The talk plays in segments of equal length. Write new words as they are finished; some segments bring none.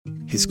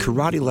his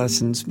karate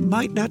lessons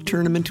might not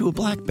turn him into a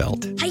black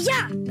belt.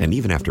 Hi-ya! And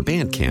even after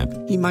band camp,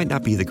 he might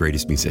not be the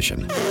greatest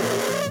musician.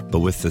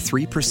 But with the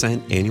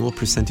 3% annual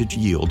percentage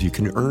yield you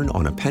can earn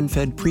on a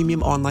PenFed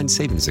premium online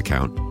savings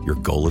account, your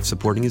goal of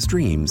supporting his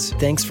dreams...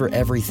 Thanks for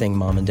everything,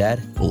 Mom and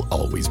Dad. ...will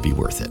always be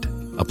worth it.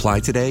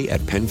 Apply today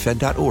at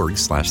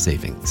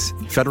PenFed.org/savings.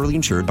 Federally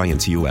insured by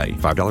NCUA.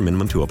 $5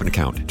 minimum to open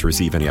account. To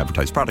receive any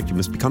advertised product, you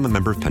must become a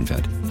member of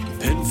PenFed.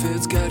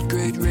 PenFed's got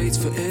great rates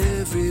for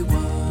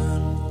everyone.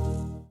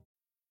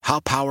 How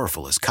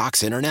powerful is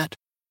Cox Internet?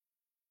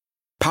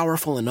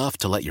 Powerful enough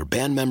to let your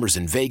band members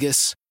in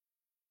Vegas,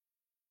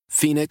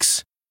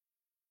 Phoenix,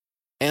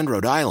 and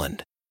Rhode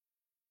Island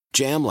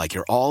jam like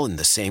you're all in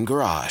the same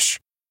garage.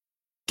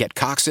 Get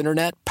Cox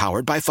Internet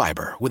powered by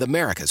fiber with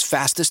America's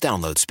fastest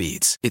download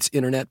speeds. It's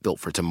internet built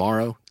for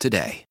tomorrow,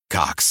 today.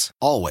 Cox,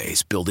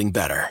 always building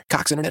better.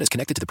 Cox Internet is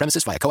connected to the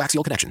premises via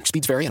coaxial connection.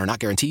 Speeds vary and are not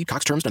guaranteed.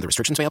 Cox terms and other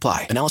restrictions may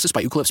apply. Analysis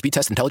by Ookla Speed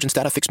Test Intelligence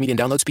Data. Fixed median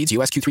download speeds.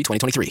 US Q3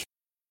 2023.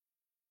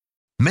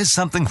 Miss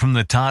something from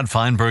the Todd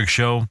Feinberg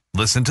Show?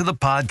 Listen to the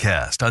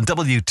podcast on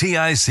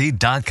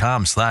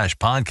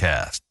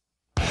WTIC.com/podcast.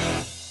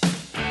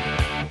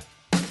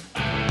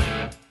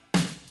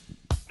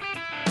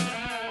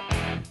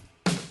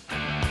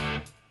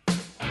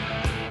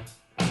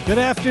 Good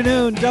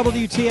afternoon,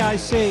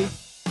 WTIC.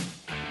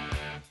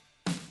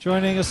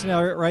 Joining us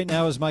right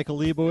now is Michael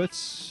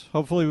Leibowitz.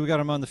 Hopefully we got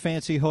him on the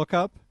fancy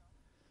hookup.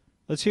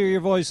 Let's hear your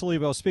voice,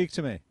 Leibo. Speak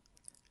to me.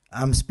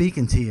 I'm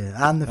speaking to you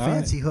on the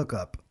fancy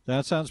hookup.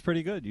 That sounds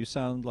pretty good. You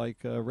sound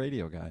like a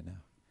radio guy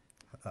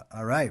now.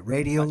 All right,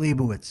 Radio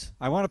Leibowitz.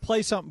 I want to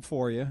play something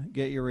for you,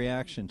 get your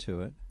reaction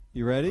to it.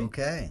 You ready?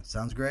 Okay,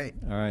 sounds great.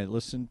 All right,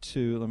 let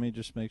me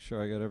just make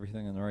sure I got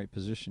everything in the right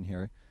position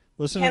here.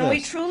 Listen to this. Can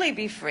we truly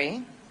be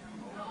free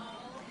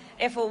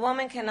if a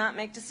woman cannot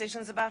make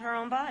decisions about her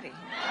own body?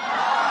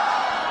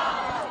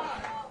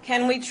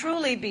 Can we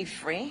truly be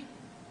free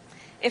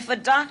if a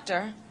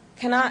doctor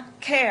cannot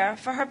care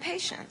for her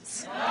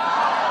patients?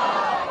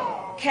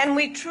 Can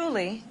we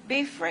truly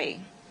be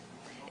free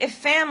if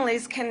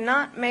families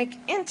cannot make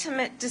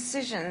intimate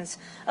decisions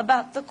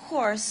about the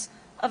course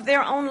of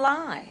their own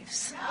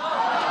lives?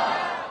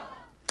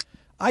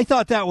 I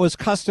thought that was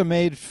custom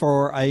made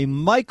for a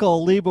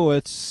Michael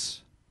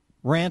Leibowitz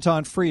rant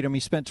on freedom.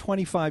 He spent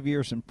 25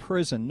 years in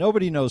prison.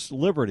 Nobody knows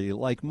liberty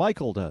like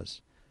Michael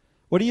does.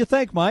 What do you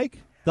think,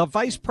 Mike? The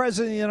Vice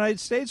President of the United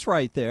States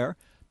right there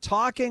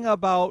talking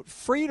about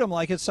freedom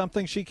like it's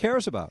something she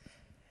cares about.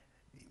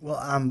 Well,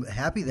 I'm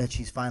happy that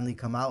she's finally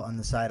come out on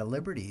the side of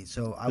liberty.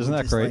 So I Isn't would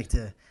that just great? like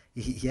to,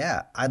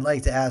 I'd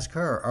like to ask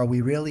her, are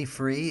we really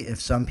free if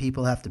some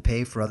people have to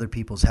pay for other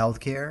people's health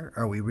care?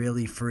 Are we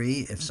really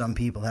free if some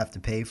people have to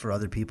pay for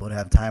other people to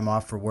have time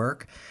off for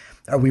work?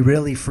 Are we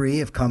really free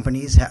if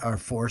companies are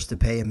forced to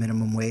pay a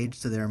minimum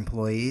wage to their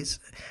employees?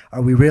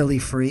 Are we really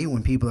free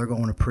when people are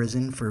going to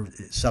prison for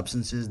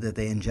substances that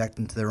they inject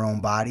into their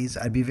own bodies?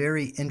 I'd be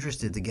very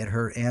interested to get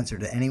her answer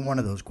to any one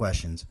of those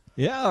questions.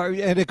 Yeah,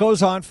 and it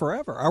goes on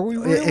forever. Are we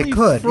really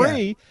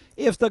free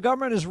if the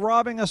government is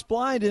robbing us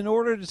blind in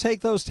order to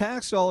take those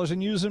tax dollars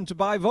and use them to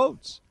buy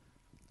votes?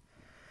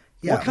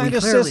 Yeah, what kind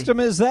of system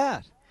is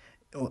that?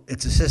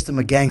 It's a system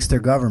of gangster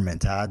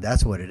government, Todd.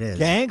 That's what it is.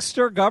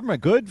 Gangster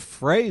government. Good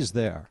phrase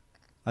there.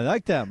 I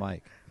like that,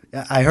 Mike.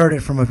 I heard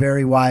it from a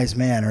very wise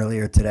man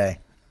earlier today.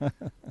 All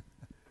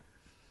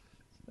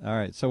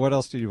right. So what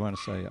else did you want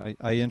to say?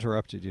 I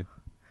interrupted you.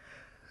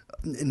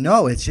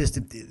 No, it's just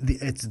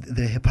it's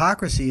the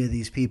hypocrisy of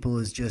these people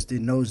is just,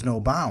 it knows no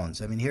bounds.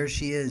 I mean, here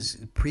she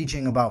is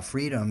preaching about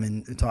freedom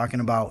and talking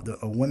about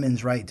a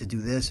woman's right to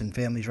do this and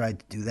family's right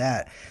to do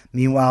that.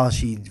 Meanwhile,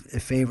 she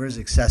favors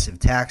excessive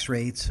tax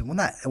rates.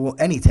 Well,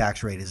 any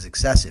tax rate is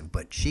excessive,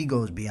 but she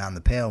goes beyond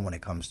the pale when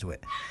it comes to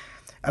it.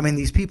 I mean,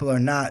 these people are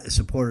not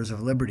supporters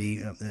of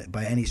liberty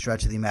by any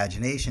stretch of the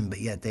imagination,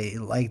 but yet they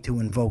like to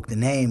invoke the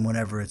name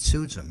whenever it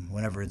suits them,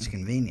 whenever it's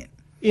convenient.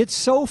 It's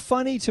so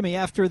funny to me,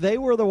 after they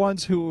were the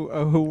ones who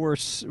were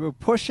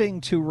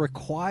pushing to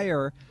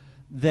require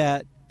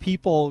that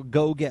people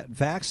go get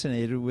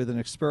vaccinated with an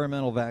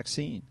experimental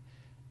vaccine,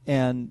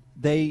 and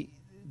they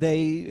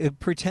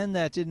pretend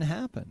that didn't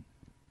happen.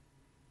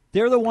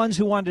 They're the ones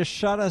who wanted to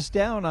shut us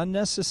down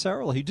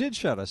unnecessarily. He did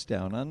shut us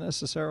down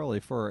unnecessarily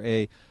for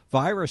a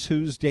virus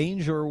whose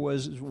danger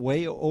was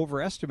way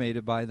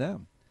overestimated by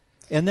them,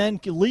 and then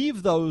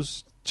leave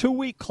those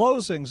 2-week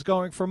closings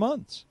going for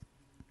months.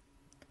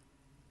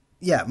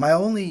 Yeah, my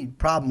only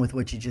problem with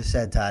what you just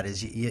said, Todd,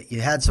 is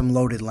you had some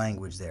loaded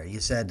language there. You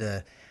said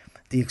the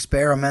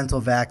experimental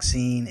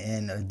vaccine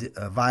and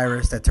a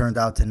virus that turned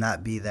out to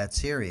not be that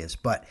serious.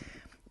 But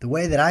the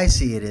way that I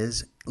see it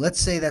is, let's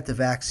say that the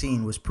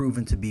vaccine was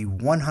proven to be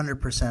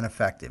 100%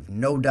 effective,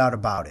 no doubt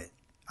about it.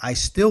 I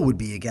still would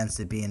be against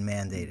it being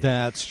mandated.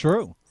 That's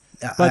true.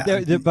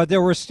 But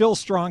there were still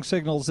strong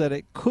signals that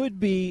it could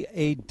be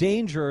a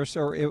dangerous,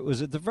 or it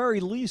was at the very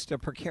least a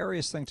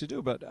precarious thing to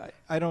do. But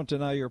I don't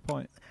deny your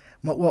point.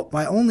 Well,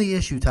 my only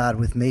issue, Todd,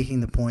 with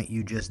making the point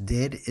you just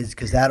did is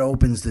because that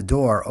opens the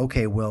door.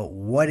 Okay, well,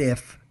 what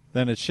if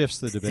Then it shifts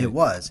the debate. It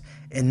was.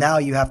 And now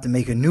you have to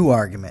make a new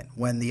argument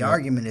when the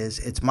argument is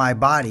it's my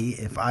body.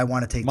 If I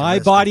want to take the my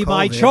risk body, of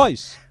my COVID,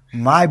 choice.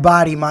 My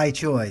body, my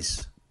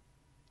choice.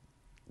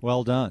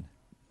 Well done.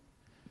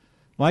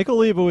 Michael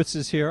Leibowitz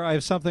is here. I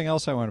have something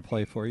else I want to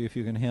play for you if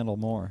you can handle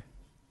more.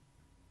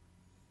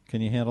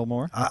 Can you handle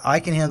more?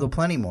 I can handle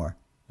plenty more.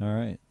 All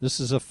right.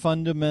 This is a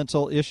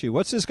fundamental issue.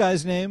 What's this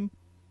guy's name?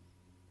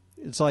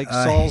 It's like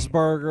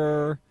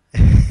Salzburger,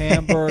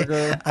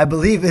 Hamburger. I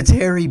believe it's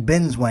Harry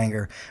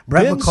Binswanger.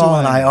 Brett McCall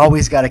and I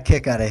always got a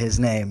kick out of his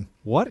name.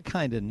 What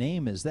kind of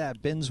name is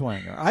that,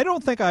 Binswanger? I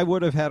don't think I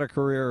would have had a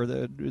career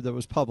that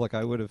was public.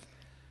 I would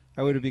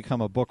have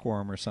become a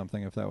bookworm or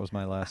something if that was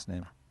my last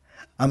name.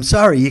 I'm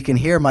sorry, you can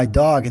hear my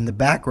dog in the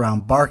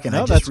background barking.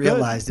 No, I just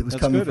realized it was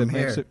that's coming good. from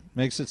here.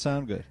 Makes it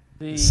sound good.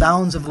 The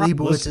sounds of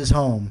Leibowitz's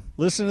home.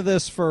 Listen to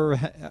this for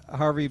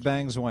Harvey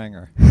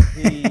Bangswanger.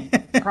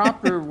 The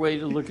proper way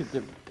to look at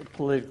the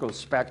political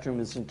spectrum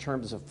is in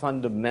terms of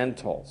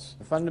fundamentals.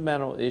 The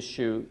fundamental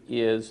issue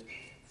is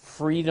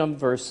freedom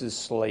versus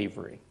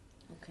slavery.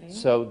 Okay.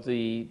 So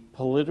the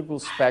political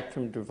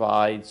spectrum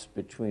divides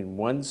between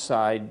one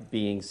side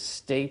being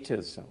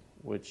statism,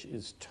 which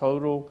is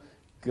total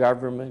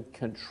government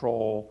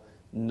control,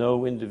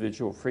 no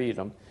individual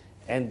freedom,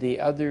 and the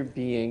other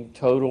being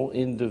total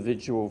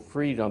individual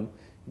freedom,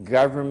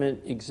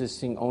 government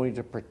existing only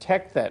to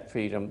protect that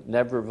freedom,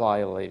 never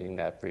violating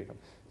that freedom.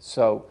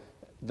 So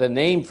the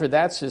name for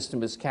that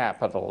system is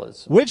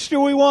capitalism. Which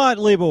do we want,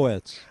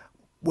 Leibowitz?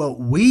 Well,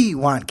 we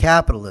want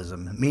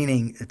capitalism,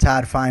 meaning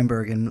Todd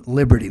Feinberg and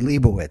Liberty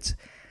Leibowitz.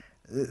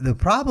 The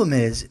problem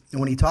is,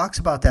 when he talks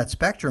about that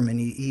spectrum, and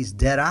he's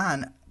dead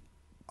on,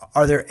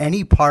 are there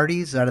any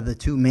parties out of the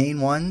two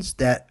main ones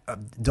that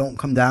don't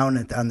come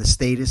down on the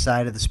statist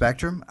side of the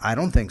spectrum? I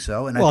don't think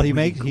so. And well, he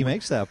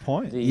makes that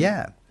point.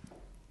 Yeah.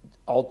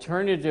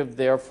 Alternative,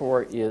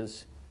 therefore,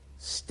 is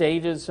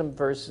statism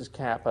versus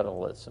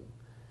capitalism.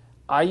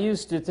 I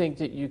used to think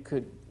that you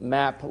could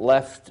map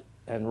left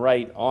and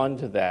right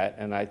onto that,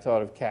 and I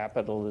thought of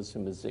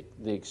capitalism as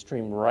the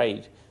extreme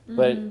right.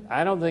 But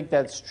I don't think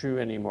that's true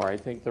anymore. I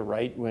think the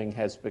right wing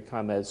has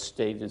become as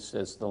statist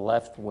as the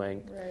left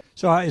wing. Right.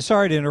 So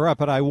sorry to interrupt,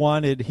 but I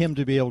wanted him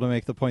to be able to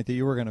make the point that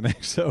you were going to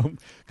make. So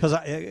because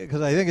I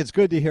think it's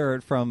good to hear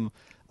it from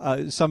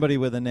somebody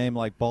with a name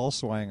like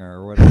Ballswanger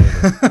or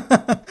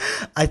whatever.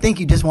 I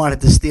think you just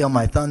wanted to steal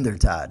my thunder,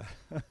 Todd.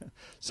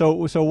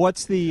 So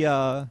what's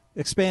the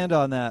expand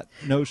on that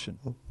notion?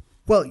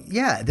 Well,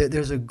 yeah,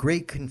 there's a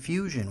great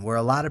confusion where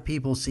a lot of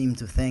people seem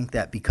to think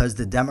that because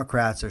the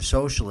Democrats are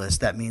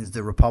socialist, that means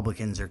the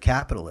Republicans are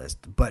capitalist.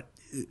 But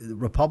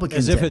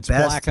Republicans, as if it's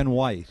best, black and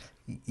white.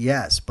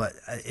 Yes, but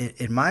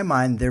in my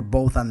mind, they're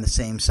both on the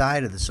same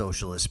side of the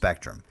socialist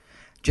spectrum.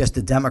 Just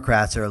the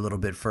Democrats are a little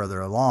bit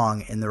further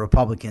along, and the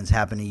Republicans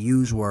happen to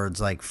use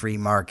words like free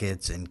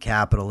markets and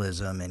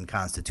capitalism and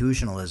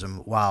constitutionalism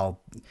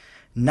while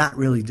not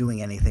really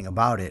doing anything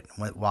about it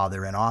while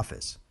they're in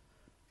office.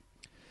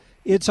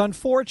 It's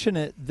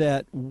unfortunate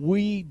that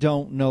we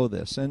don't know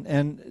this,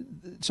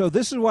 and so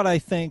this is what I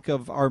think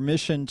of our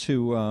mission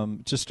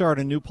to start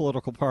a new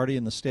political party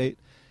in the state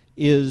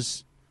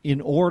is in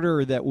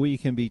order that we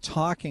can be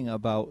talking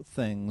about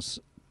things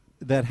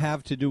that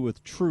have to do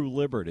with true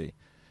liberty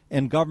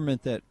and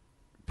government that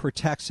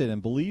protects it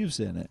and believes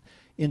in it,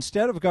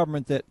 instead of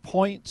government that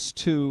points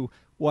to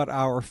what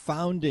our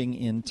founding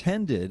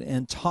intended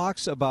and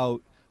talks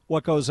about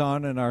what goes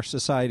on in our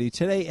society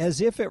today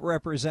as if it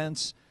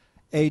represents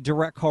a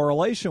direct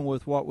correlation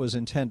with what was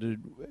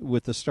intended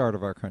with the start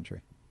of our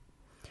country.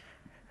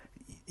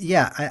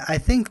 Yeah, I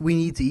think we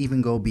need to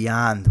even go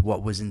beyond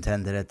what was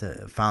intended at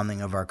the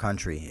founding of our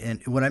country.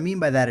 And what I mean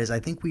by that is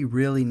I think we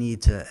really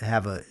need to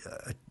have a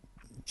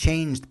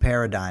changed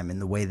paradigm in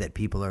the way that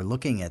people are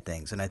looking at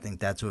things. And I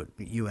think that's what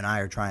you and I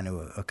are trying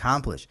to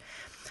accomplish.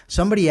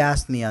 Somebody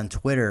asked me on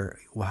Twitter,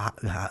 well,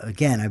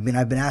 again, I've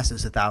been asked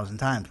this 1,000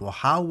 times, well,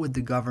 how would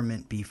the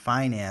government be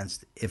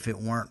financed if it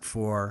weren't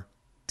for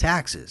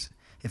taxes,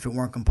 if it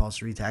weren't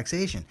compulsory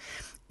taxation?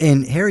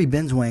 And Harry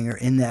Binswanger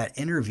in that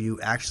interview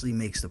actually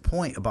makes the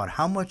point about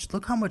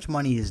look how much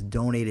money is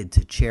donated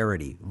to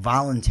charity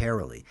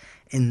voluntarily.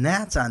 And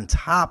that's on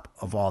top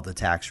of all the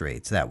tax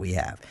rates that we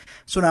have.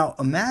 So now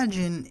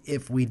imagine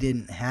if we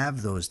didn't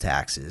have those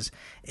taxes,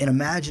 and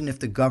imagine if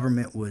the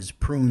government was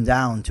pruned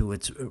down to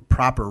its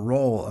proper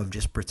role of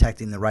just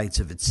protecting the rights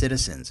of its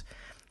citizens,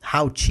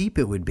 how cheap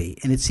it would be.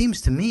 And it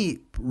seems to me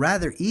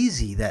rather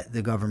easy that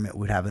the government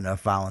would have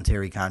enough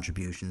voluntary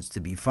contributions to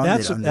be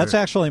funded. That's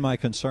actually my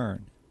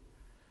concern.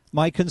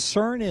 My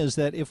concern is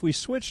that if we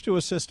switch to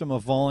a system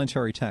of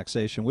voluntary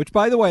taxation, which,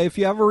 by the way, if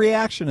you have a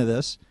reaction to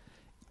this,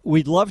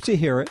 we'd love to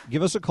hear it.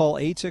 Give us a call,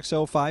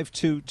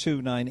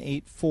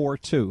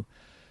 860-522-9842.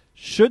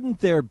 Shouldn't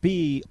there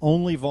be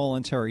only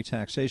voluntary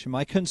taxation?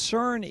 My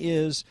concern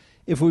is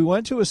if we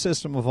went to a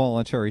system of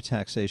voluntary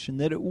taxation,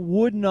 that it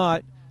would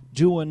not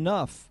do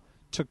enough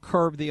to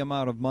curb the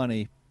amount of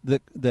money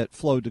that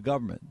flowed to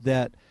government,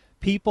 that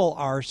people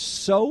are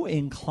so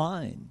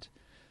inclined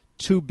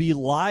to be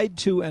lied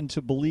to and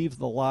to believe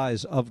the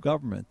lies of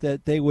government,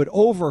 that they would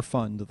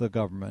overfund the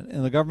government,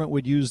 and the government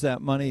would use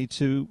that money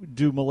to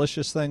do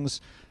malicious things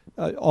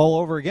all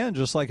over again,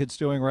 just like it's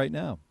doing right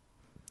now.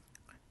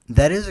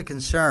 That is a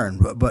concern,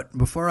 but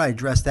before I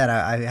address that,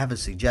 I have a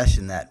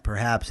suggestion that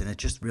perhaps, and it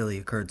just really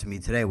occurred to me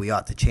today, we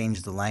ought to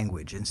change the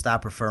language and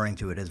stop referring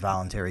to it as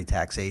voluntary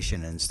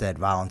taxation and instead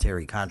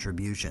voluntary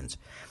contributions.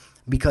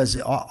 Because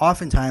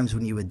oftentimes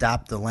when you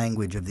adopt the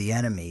language of the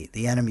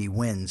enemy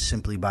wins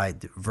simply by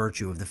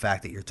virtue of the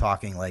fact that you're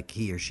talking like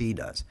he or she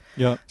does.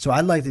 Yeah. So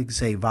I'd like to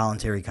say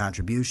voluntary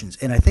contributions.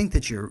 And I think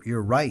that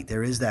you're right.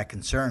 There is that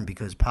concern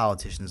because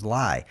politicians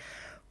lie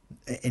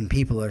and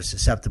people are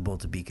susceptible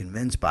to be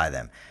convinced by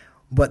them.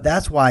 But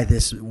that's why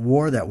this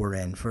war that we're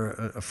in for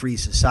a free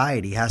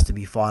society has to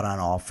be fought on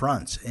all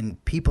fronts.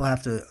 And people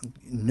have to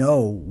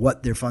know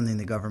what they're funding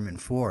the government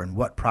for and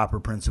what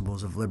proper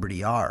principles of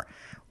liberty are,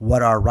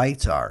 what our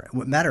rights are.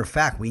 Matter of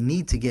fact, we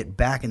need to get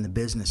back in the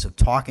business of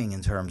talking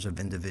in terms of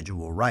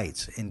individual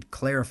rights and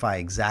clarify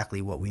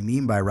exactly what we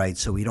mean by rights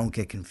so we don't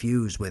get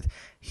confused with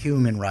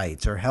human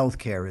rights or health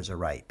care is a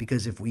right.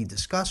 Because if we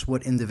discuss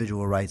what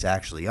individual rights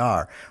actually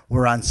are,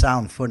 we're on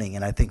sound footing,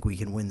 and I think we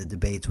can win the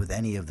debates with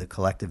any of the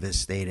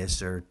collectivist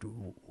statists or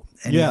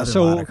any other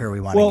moniker we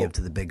want to give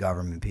to the big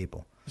government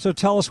people. So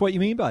tell us what you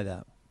mean by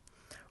that.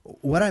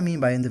 What I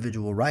mean by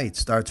individual rights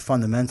starts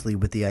fundamentally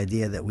with the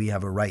idea that we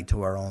have a right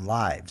to our own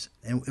lives.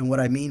 And what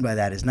I mean by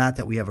that is not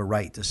that we have a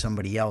right to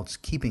somebody else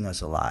keeping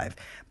us alive,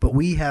 but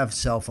we have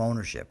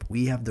self-ownership.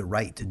 We have the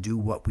right to do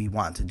what we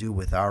want to do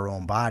with our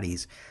own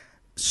bodies,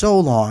 so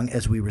long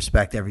as we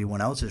respect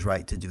everyone else's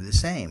right to do the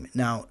same.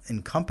 Now,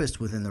 encompassed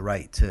within the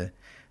right to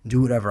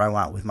do whatever I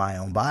want with my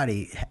own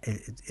body,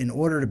 in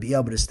order to be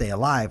able to stay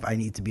alive, I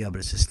need to be able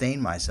to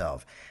sustain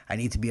myself. I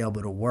need to be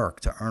able to work,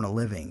 to earn a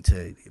living,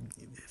 to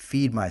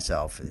feed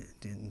myself,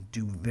 and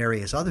do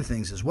various other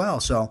things as well.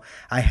 So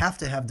I have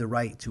to have the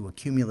right to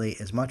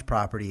accumulate as much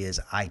property as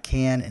I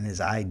can and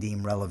as I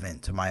deem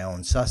relevant to my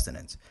own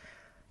sustenance.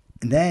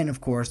 And then, of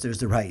course, there's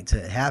the right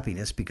to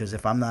happiness, because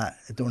if I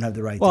don't have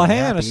the right to be happy. Well,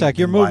 hang on a sec.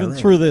 You're moving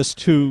through this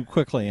too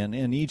quickly. And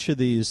in each of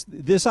these,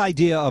 this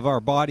idea of our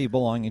body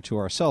belonging to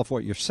ourself,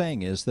 what you're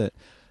saying is that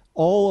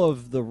all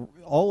of the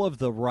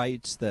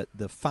rights that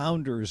the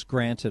founders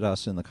granted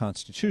us in the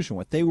Constitution,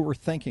 what they were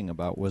thinking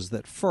about was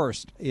that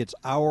first, it's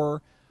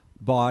our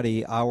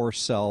body,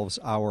 ourselves,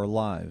 our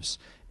lives.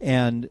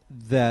 And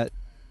that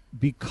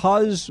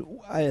because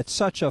at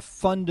such a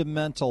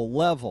fundamental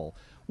level,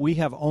 we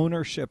have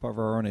ownership of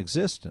our own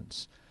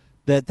existence,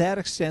 that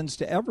extends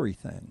to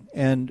everything,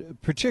 and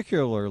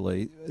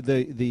particularly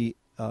the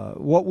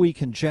what we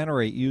can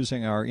generate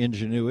using our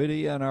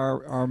ingenuity and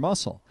our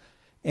muscle.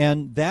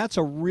 And that's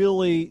a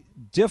really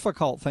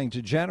difficult thing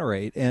to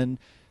generate, and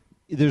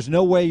there's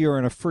no way you're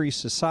in a free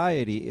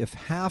society if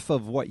half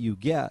of what you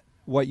get,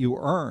 what you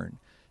earn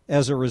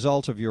as a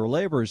result of your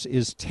labors,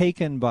 is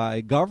taken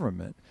by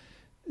government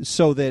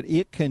so that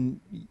it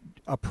can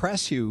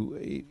oppress you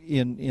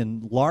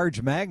in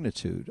large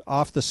magnitude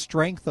off the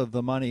strength of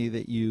the money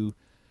that you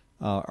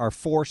are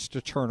forced to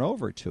turn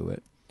over to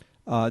it.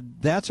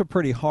 That's a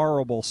pretty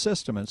horrible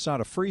system. It's not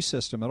a free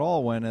system at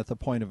all when at the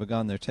point of a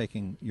gun they're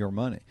taking your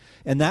money.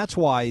 And that's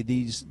why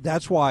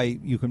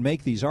you can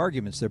make these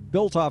arguments. They're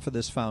built off of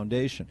this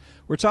foundation.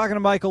 We're talking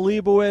to Michael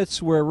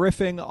Lebowitz. We're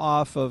riffing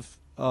off of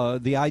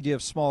the idea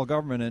of small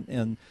government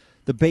and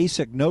the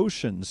basic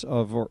notions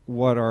of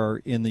what are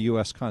in the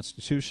U.S.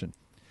 Constitution.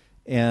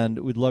 And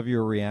we'd love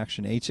your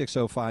reaction.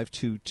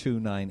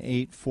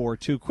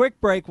 860-522-9842. Quick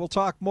break. We'll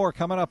talk more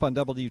coming up on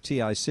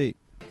WTIC.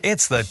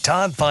 It's the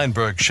Todd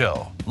Feinberg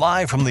Show,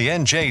 live from the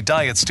NJ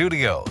Diet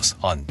Studios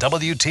on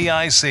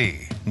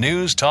WTIC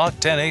News Talk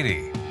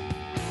 1080.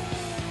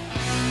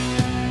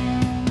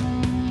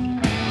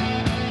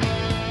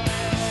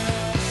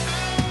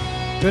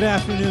 Good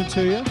afternoon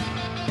to you.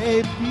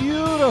 A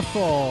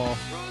beautiful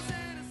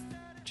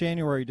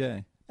January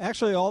day.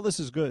 Actually, all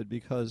this is good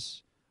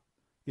because,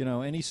 you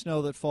know, any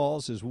snow that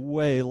falls is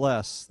way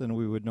less than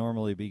we would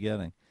normally be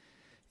getting,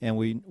 and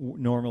we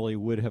normally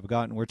would have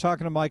gotten. We're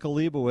talking to Michael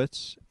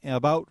Lebowitz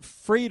about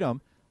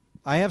freedom.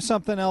 I have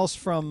something else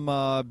from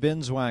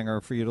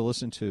Binswanger for you to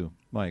listen to,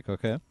 Mike,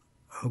 okay?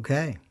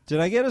 Okay. Did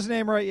I get his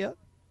name right yet?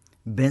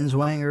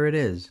 Binswanger it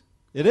is.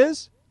 It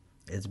is?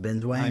 It's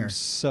Binswanger. I'm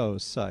so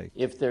psyched.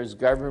 If there's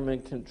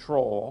government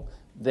control,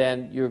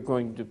 then you're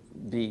going to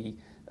be,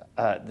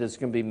 there's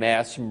going to be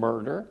mass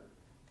murder.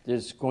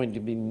 There's going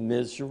to be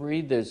misery,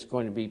 there's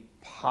going to be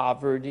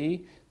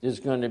poverty, there's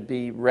going to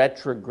be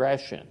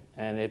retrogression.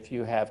 And if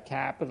you have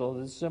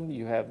capitalism,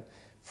 you have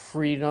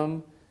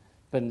freedom,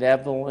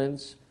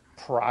 benevolence,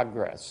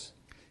 progress.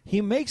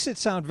 He makes it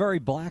sound very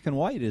black and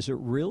white. Is it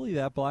really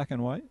that black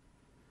and white?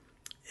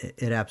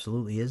 It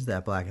absolutely is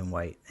that black and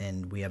white,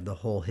 and we have the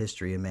whole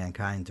history of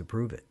mankind to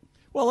prove it.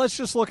 Well, let's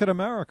just look at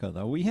America,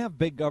 though. We have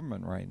big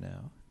government right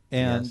now,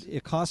 and Yes.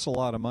 It costs a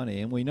lot of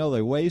money, and we know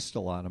they waste a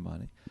lot of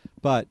money.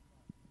 But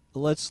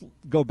let's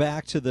go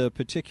back to the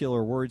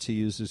particular words he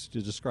uses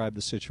to describe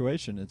the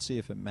situation and see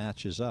if it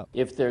matches up.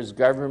 If there's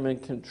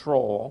government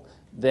control,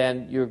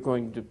 then you're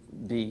going to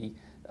be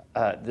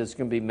there's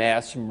going to be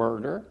mass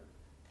murder,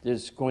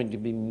 there's going to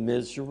be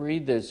misery,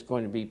 there's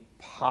going to be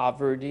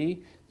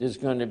poverty, there's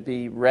going to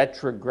be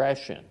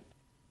retrogression.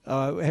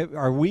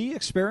 Are we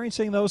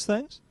experiencing those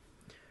things?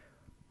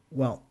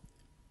 Well,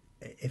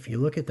 if you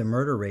look at the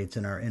murder rates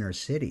in our inner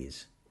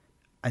cities,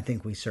 I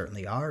think we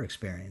certainly are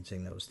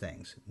experiencing those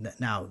things.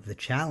 Now, the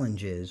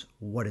challenge is,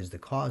 what is the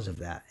cause of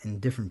that? And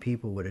different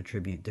people would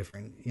attribute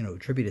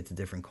it to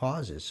different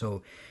causes.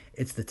 So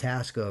it's the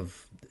task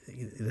of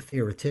the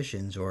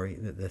theoreticians or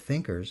the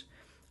thinkers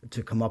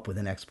to come up with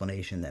an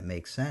explanation that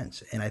makes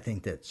sense. And I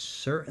think that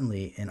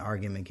certainly an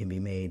argument can be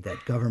made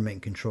that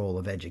government control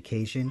of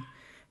education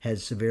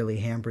has severely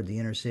hampered the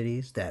inner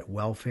cities, that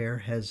welfare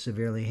has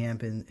severely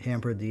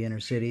hampered the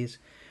inner cities,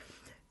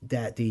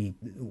 that the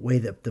way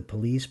that the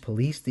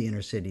police the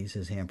inner cities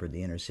has hampered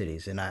the inner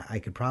cities. And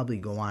I could probably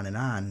go on and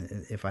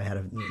on if I had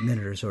a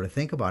minute or so to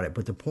think about it.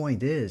 But the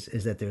point is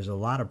that there's a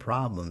lot of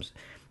problems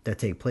that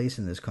take place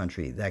in this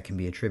country that can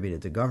be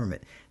attributed to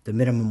government. The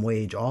minimum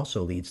wage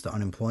also leads to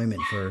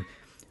unemployment for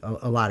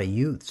a lot of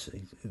youths,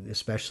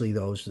 especially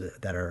those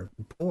that are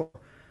poor.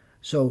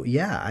 So,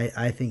 yeah,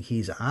 I think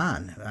he's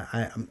on.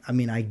 I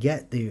mean, I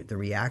get the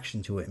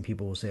reaction to it, and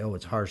people will say, oh,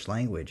 it's harsh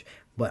language.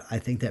 But I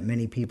think that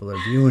many people are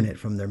viewing it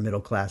from their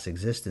middle-class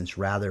existence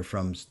rather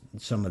from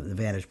some of the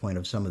vantage point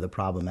of some of the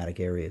problematic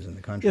areas in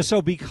the country. Yeah,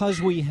 so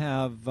because we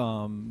have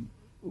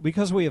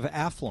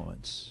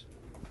affluence,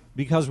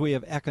 because we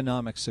have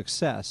economic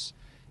success,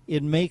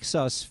 it makes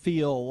us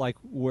feel like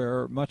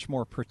we're much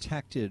more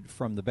protected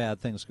from the bad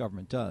things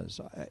government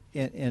does.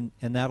 And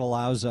that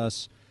allows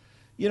us...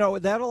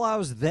 that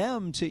allows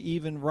them to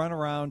even run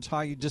around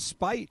talking,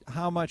 despite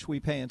how much we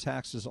pay in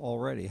taxes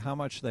already, how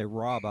much they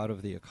rob out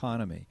of the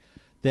economy,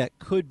 that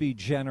could be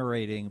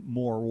generating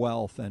more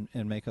wealth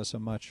and make us a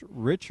much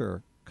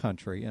richer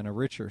country and a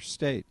richer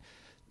state.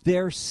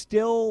 They're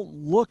still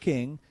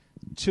looking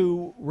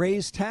to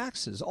raise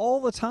taxes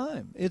all the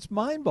time. It's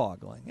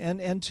mind-boggling.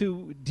 And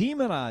to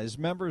demonize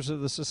members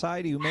of the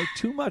society who make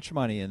too much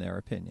money, in their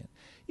opinion.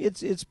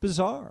 It's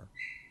bizarre.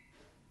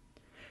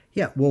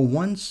 Yeah, well,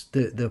 once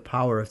the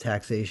power of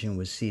taxation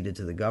was ceded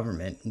to the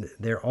government,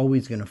 they're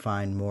always going to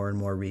find more and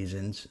more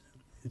reasons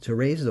to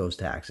raise those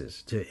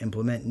taxes, to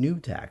implement new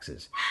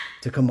taxes,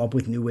 to come up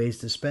with new ways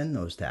to spend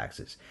those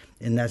taxes.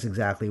 And that's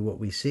exactly what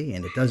we see.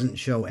 And it doesn't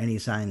show any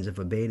signs of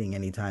abating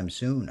anytime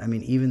soon. I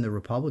mean, even the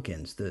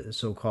Republicans, the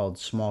so-called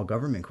small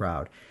government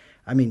crowd,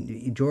 I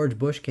mean, George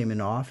Bush came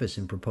into office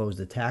and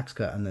proposed a tax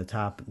cut on the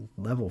top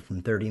level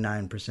from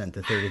 39%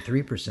 to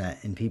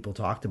 33%, and people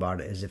talked about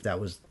it as if that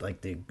was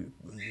like the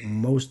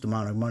most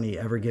amount of money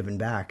ever given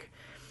back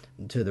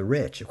to the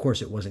rich. Of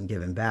course, it wasn't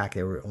given back.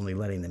 They were only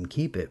letting them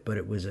keep it, but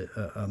it was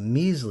a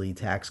measly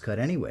tax cut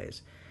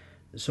anyways.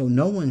 So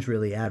no one's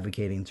really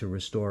advocating to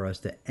restore us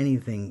to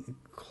anything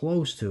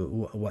close to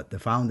what the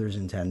founders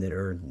intended,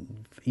 or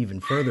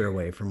even further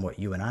away from what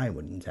you and I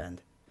would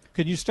intend.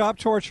 Could you stop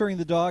torturing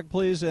the dog,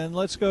 please? And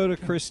let's go to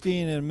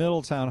Christine in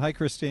Middletown. Hi,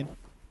 Christine.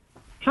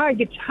 Hi,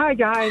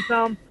 guys.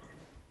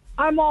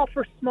 I'm all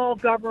for small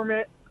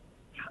government.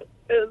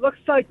 It looks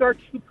like our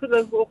two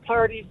political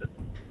parties,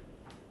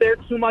 they're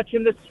too much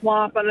in the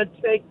swamp. And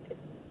it's like,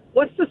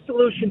 what's the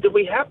solution? Do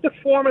we have to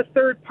form a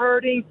third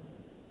party?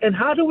 And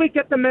how do we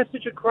get the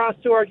message across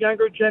to our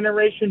younger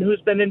generation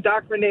who's been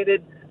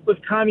indoctrinated with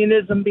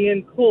communism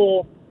being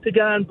cool to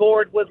get on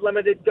board with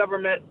limited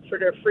government for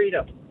their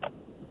freedom?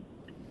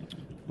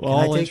 Well,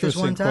 all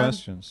interesting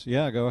questions.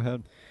 Yeah, go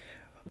ahead.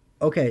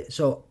 Okay,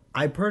 so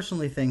I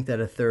personally think that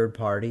a third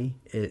party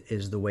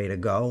is the way to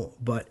go,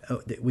 but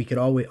we could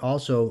always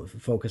also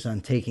focus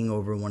on taking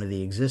over one of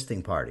the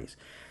existing parties.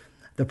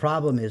 The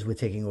problem is with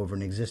taking over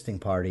an existing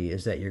party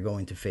is that you're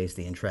going to face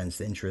the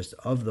entrenched interest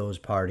of those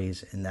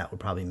parties, and that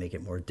would probably make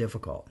it more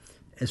difficult.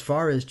 As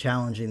far as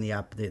challenging the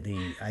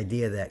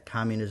idea that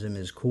communism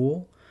is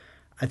cool,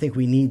 I think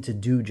we need to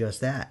do just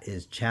that,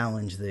 is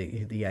challenge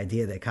the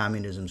idea that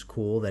communism's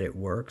cool, that it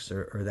works,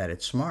 or that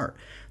it's smart.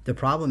 The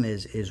problem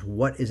is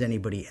what is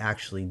anybody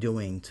actually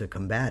doing to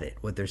combat it?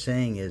 What they're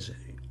saying is,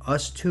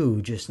 us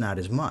too, just not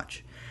as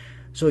much.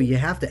 So you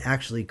have to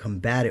actually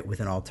combat it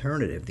with an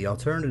alternative. The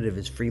alternative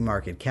is free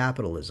market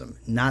capitalism,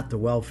 not the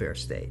welfare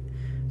state,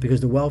 because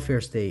the welfare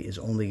state is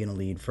only going to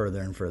lead further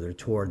and further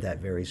toward that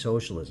very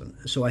socialism.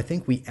 So I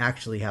think we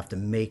actually have to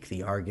make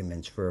the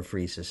arguments for a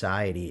free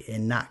society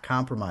and not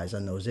compromise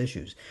on those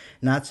issues.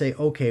 Not say,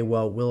 okay,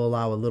 well, we'll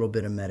allow a little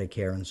bit of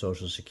Medicare and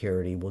Social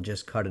Security, we'll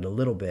just cut it a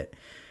little bit,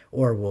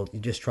 or we'll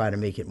just try to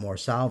make it more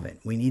solvent.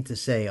 We need to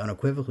say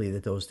unequivocally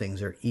that those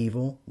things are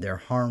evil, they're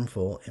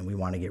harmful, and we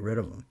want to get rid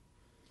of them.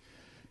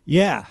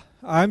 Yeah,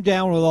 I'm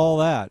down with all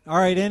that. All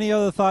right, any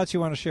other thoughts you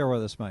want to share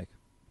with us, Mike?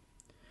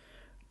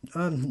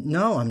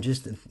 No, I'm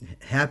just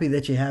happy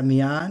that you have me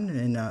on,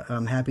 and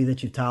I'm happy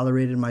that you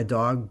tolerated my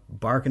dog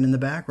barking in the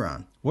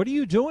background. What are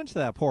you doing to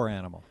that poor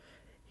animal?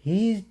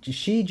 She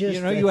just...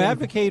 You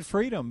advocate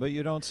freedom, but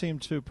you don't seem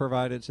to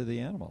provide it to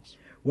the animals.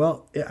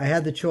 Well, I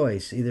had the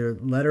choice: either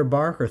let her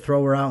bark or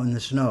throw her out in the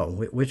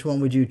snow. Which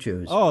one would you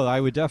choose? Oh, I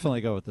would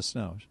definitely go with the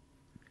snow.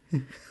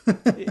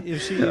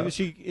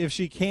 If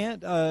she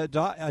can't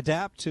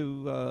adapt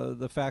to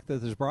the fact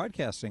that there's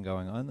broadcasting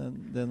going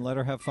on, then let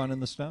her have fun in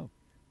the snow.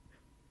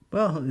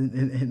 Well,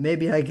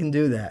 maybe I can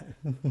do that.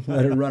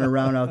 Let her run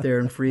around out there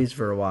and freeze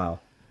for a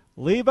while.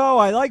 Lebo,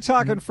 I like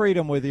talking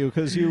freedom with you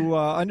because you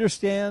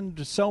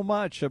understand so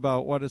much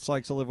about what it's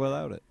like to live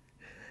without it.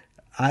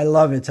 I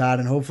love it, Todd,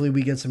 and hopefully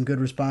we get some good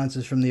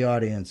responses from the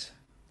audience.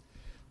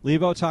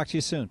 Lebo, talk to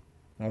you soon.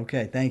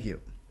 Okay, thank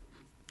you.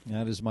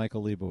 That is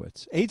Michael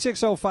Lebowitz.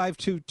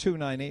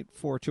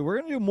 860-522-9842. We're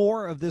going to do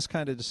more of this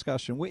kind of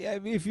discussion.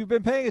 If you've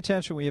been paying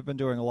attention, we have been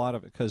doing a lot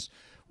of it because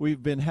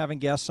we've been having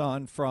guests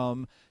on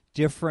from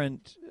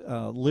different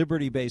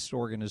liberty-based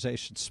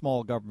organizations,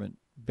 small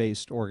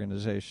government-based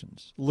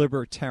organizations,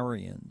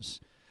 libertarians,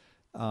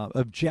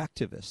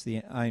 objectivists,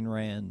 the Ayn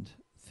Rand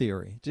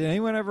theory. Did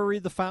anyone ever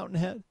read The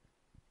Fountainhead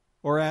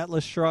or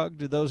Atlas Shrugged?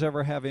 Did those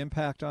ever have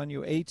impact on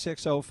you?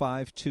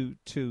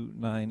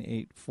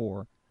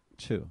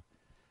 860-522-9842.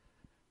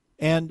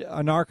 And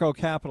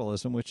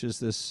anarcho-capitalism, which is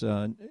this,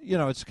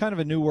 it's kind of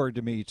a new word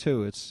to me,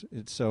 too. It's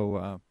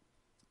so,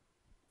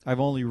 I've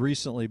only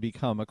recently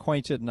become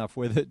acquainted enough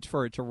with it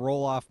for it to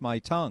roll off my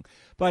tongue.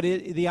 But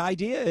the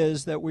idea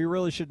is that we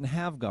really shouldn't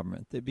have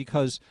government,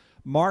 because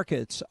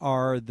markets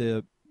are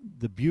the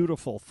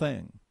beautiful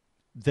thing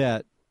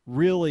that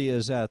really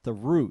is at the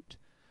root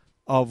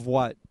of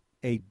what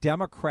a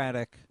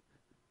democratic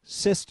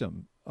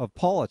system of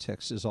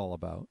politics is all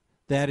about.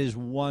 That is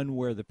one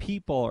where the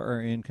people are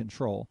in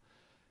control.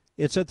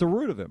 It's at the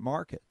root of it,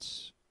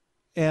 markets.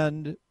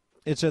 And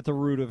it's at the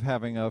root of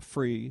having a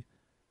free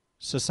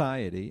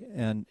society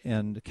and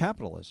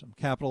capitalism.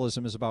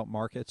 Capitalism is about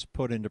markets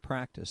put into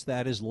practice.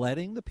 That is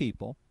letting the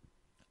people,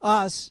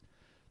 us,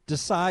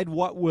 decide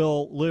what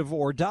will live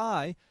or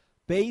die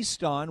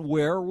based on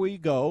where we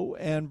go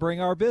and bring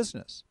our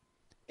business.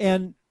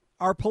 And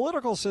our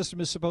political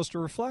system is supposed to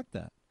reflect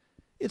that.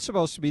 It's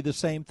supposed to be the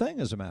same thing,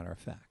 as a matter of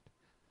fact.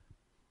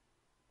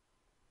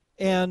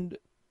 And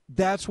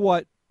that's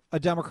what a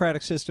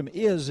democratic system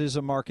is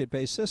a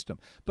market-based system.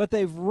 But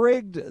they've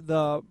rigged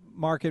the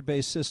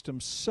market-based system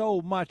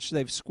so much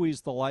they've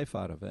squeezed the life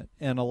out of it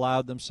and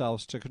allowed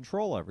themselves to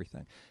control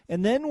everything.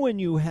 And then when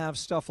you have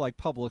stuff like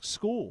public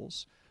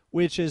schools,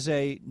 which is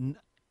a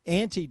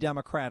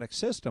anti-democratic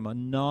system, a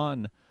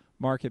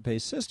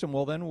non-market-based system,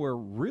 well, then we're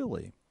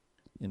really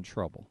in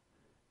trouble.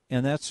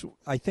 And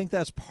I think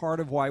that's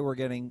part of why we're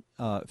getting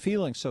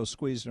feeling so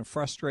squeezed and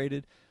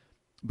frustrated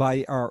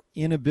by our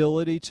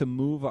inability to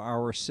move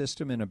our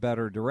system in a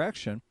better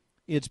direction.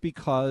 It's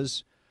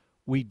because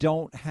we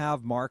don't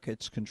have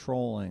markets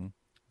controlling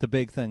the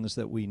big things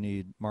that we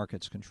need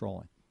markets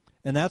controlling.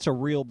 And that's a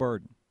real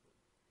burden.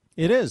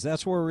 It is.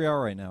 That's where we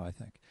are right now, I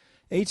think.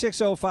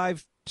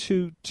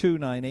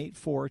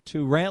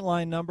 860-522-9842. Rant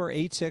line number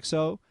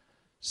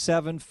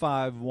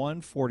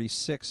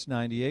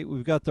 860-751-4698.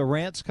 We've got the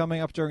rants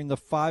coming up during the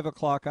 5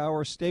 o'clock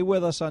hour. Stay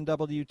with us on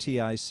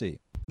WTIC.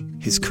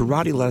 His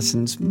karate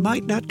lessons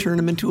might not turn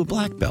him into a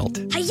black belt.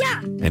 Hi-ya!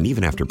 And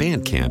even after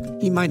band camp,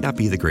 he might not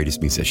be the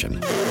greatest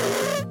musician.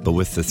 But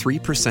with the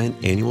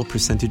 3% annual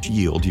percentage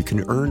yield you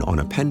can earn on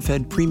a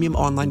PenFed premium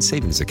online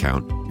savings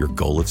account, your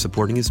goal of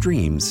supporting his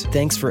dreams...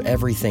 Thanks for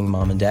everything,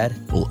 Mom and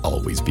Dad. ...will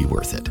always be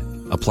worth it.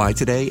 Apply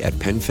today at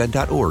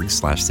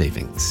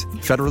PenFed.org/savings.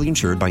 Federally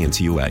insured by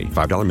NCUA.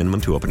 $5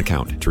 minimum to open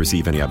account. To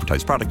receive any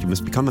advertised product, you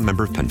must become a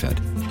member of PenFed.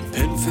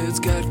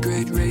 PenFed's got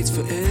great rates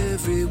for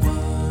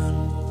everyone.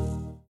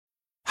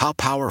 How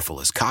powerful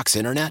is Cox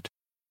Internet?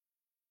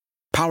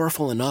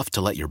 Powerful enough to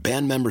let your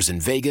band members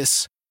in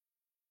Vegas,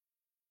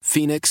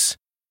 Phoenix,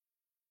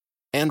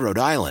 and Rhode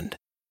Island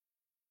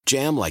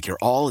jam like you're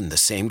all in the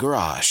same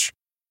garage.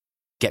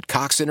 Get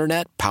Cox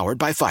Internet powered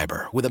by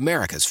fiber with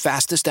America's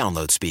fastest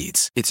download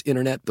speeds. It's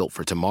internet built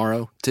for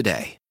tomorrow,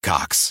 today.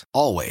 Cox,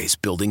 always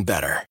building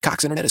better.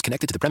 Cox Internet is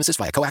connected to the premises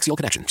via coaxial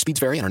connection. Speeds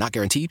vary and are not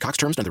guaranteed. Cox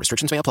terms and other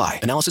restrictions may apply.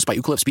 Analysis by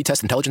Ookla Speed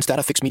Test Intelligence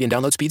Data. Fixed median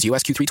download speeds.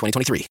 US Q3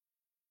 2023.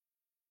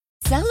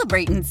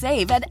 Celebrate and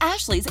save at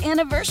Ashley's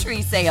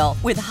Anniversary Sale.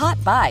 With Hot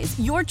Buys,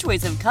 your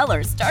choice of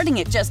colors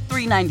starting at just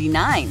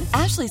 $3.99.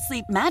 Ashley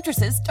Sleep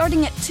mattresses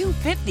starting at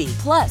 $2.50.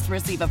 Plus,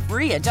 receive a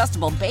free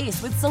adjustable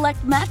base with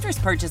select mattress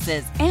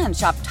purchases. And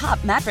shop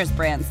top mattress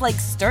brands like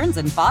Stearns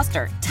 &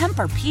 Foster,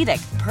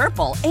 Tempur-Pedic,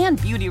 Purple, and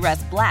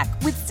Beautyrest Black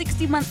with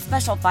 60-month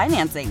special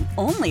financing.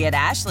 Only at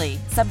Ashley.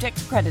 Subject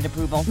to credit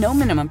approval. No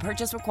minimum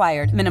purchase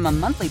required. Minimum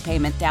monthly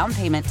payment, down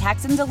payment,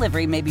 tax, and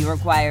delivery may be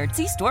required.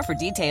 See store for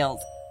details.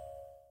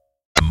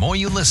 The more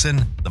you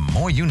listen, the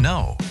more you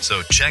know.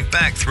 So check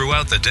back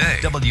throughout the day.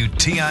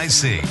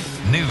 WTIC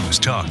News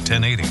Talk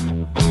 1080.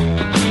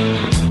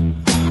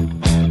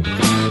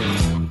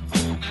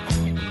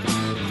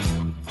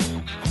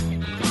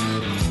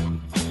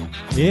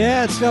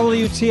 Yeah, it's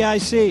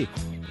WTIC.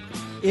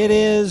 It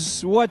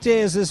is, what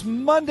day is this?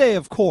 Monday,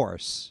 of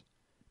course.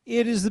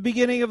 It is the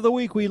beginning of the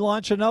week. We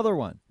launch another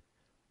one.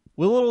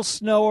 With a little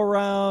snow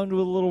around,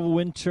 with a little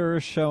winter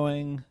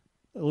showing,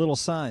 little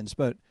signs.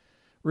 But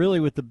really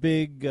with the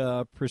big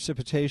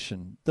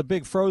precipitation, the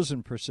big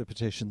frozen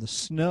precipitation, the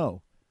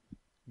snow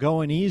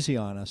going easy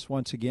on us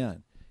once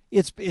again.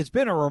 It's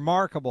been a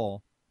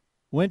remarkable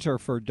winter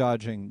for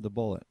dodging the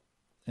bullet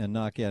and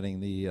not getting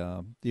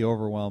the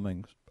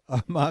overwhelming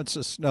amounts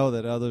of snow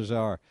that others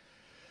are.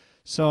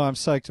 So I'm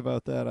psyched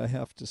about that, I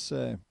have to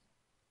say.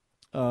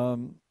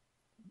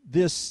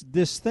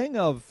 This thing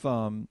of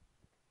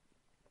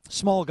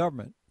small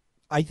government,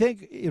 I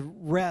think it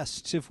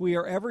rests, if we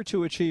are ever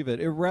to achieve it,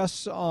 it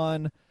rests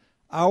on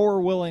our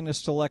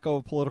willingness to let go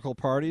of political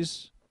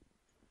parties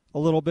a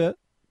little bit.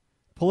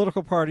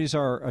 Political parties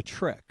are a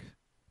trick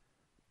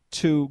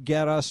to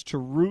get us to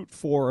root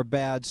for a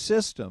bad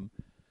system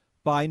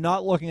by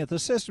not looking at the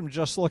system,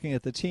 just looking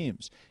at the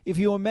teams. If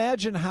you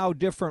imagine how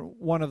different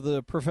one of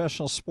the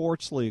professional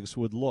sports leagues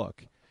would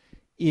look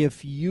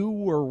if you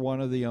were one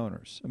of the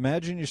owners.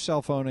 Imagine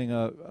yourself owning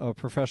a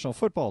professional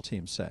football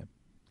team, say.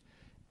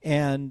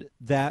 And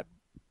that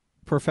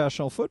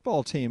professional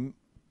football team,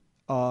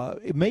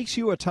 it makes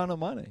you a ton of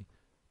money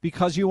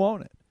because you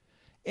own it.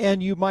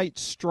 And you might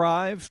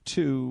strive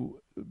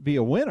to be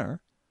a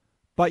winner,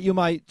 but you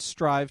might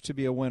strive to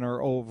be a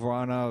winner over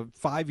on a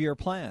 5-year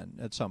plan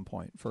at some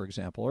point, for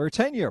example, or a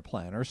 10-year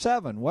plan, or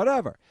 7,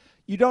 whatever.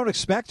 You don't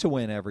expect to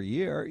win every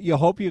year. You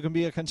hope you can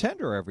be a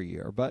contender every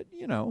year, but,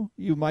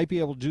 you might be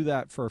able to do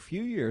that for a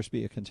few years,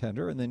 be a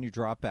contender, and then you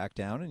drop back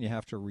down and you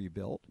have to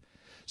rebuild.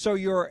 So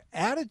your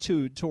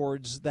attitude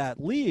towards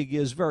that league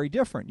is very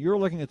different. You're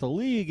looking at the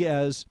league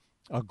as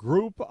a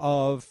group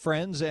of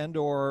friends and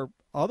or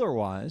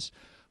otherwise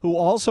who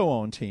also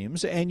own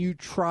teams, and you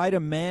try to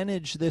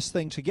manage this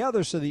thing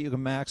together so that you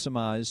can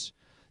maximize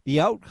the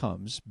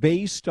outcomes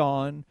based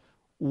on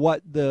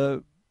what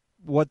the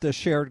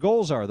shared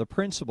goals are, the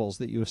principles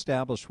that you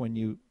established when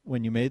you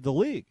made the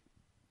league.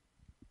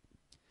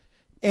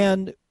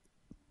 And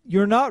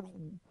you're not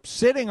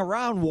sitting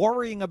around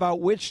worrying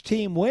about which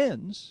team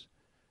wins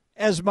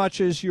as much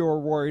as you're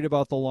worried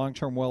about the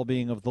long-term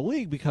well-being of the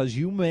league, because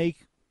you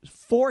make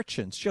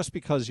fortunes just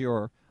because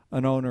you're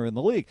an owner in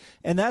the league.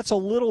 And that's a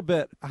little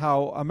bit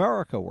how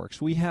America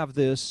works. We have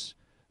this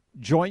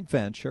joint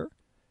venture,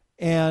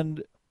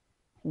 and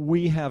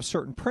we have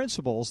certain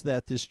principles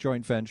that this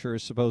joint venture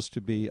is supposed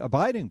to be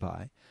abiding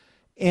by.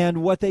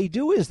 And what they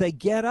do is they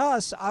get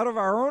us out of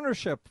our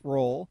ownership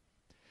role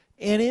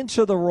and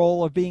into the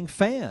role of being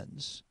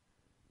fans,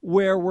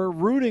 where we're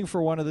rooting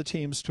for one of the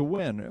teams to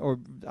win, or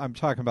I'm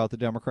talking about the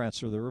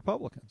Democrats or the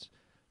Republicans.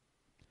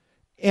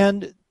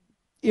 And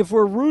if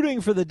we're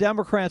rooting for the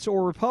Democrats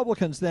or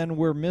Republicans, then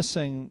we're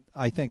missing,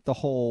 I think, the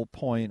whole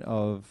point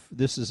of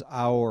this is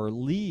our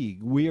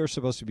league. We are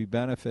supposed to be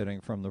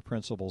benefiting from the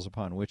principles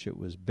upon which it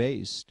was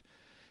based.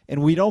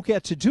 And we don't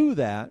get to do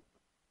that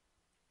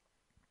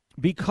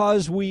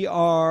because we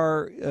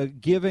are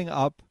giving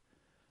up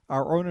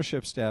our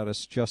ownership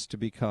status just to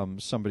become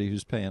somebody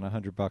who's paying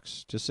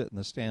 $100 to sit in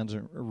the stands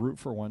and root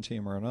for one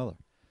team or another.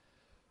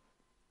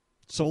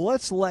 So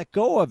let's let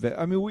go of it.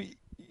 I mean,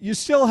 you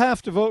still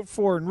have to vote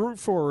for and root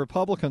for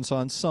Republicans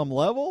on some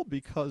level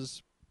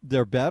because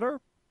they're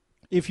better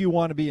if you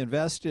want to be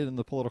invested in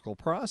the political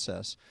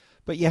process.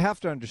 But you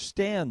have to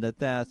understand that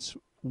that's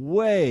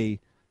way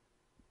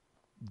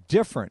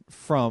different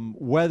from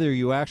whether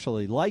you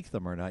actually like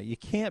them or not. You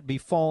can't be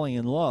falling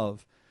in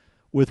love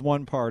with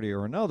one party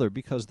or another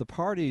because the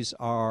parties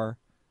are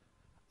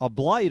a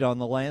blight on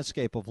the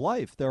landscape of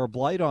life. They're a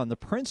blight on the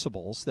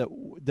principles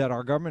that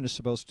our government is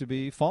supposed to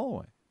be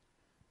following.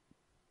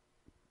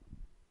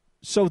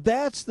 So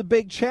that's the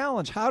big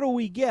challenge. How do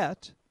we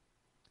get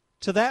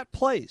to that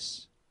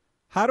place?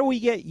 How do we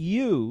get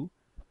you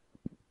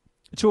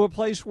to a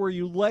place where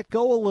you let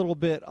go a little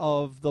bit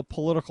of the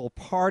political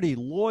party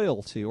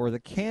loyalty or the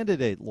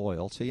candidate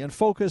loyalty and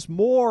focus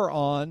more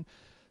on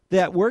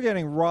that we're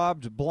getting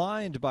robbed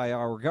blind by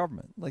our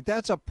government? Like,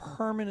 that's a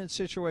permanent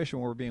situation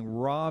where we're being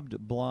robbed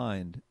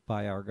blind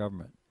by our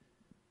government.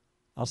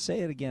 I'll say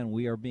it again.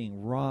 We are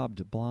being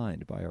robbed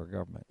blind by our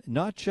government,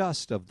 not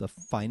just of the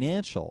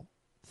financial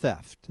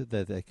theft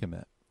that they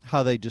commit,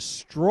 how they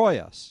destroy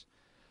us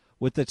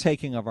with the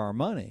taking of our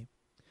money,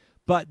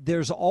 but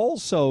there's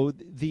also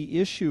the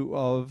issue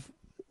of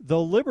the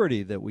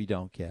liberty that we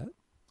don't get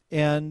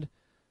and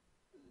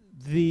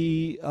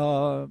the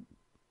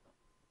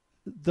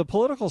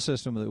political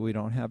system that we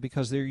don't have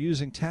because they're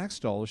using tax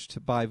dollars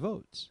to buy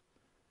votes.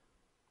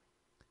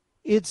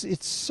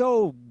 It's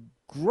so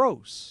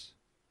gross,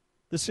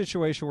 the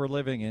situation we're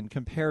living in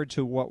compared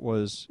to what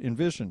was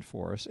envisioned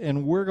for us,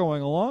 and we're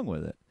going along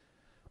with it.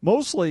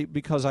 Mostly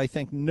because I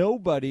think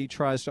nobody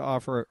tries to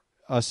offer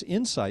us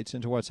insights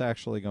into what's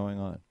actually going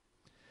on.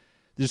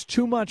 There's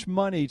too much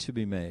money to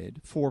be made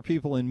for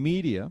people in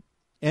media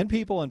and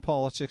people in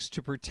politics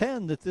to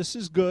pretend that this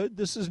is good,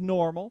 this is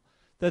normal,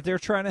 that they're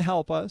trying to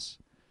help us,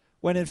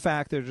 when in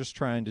fact they're just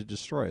trying to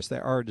destroy us. They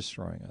are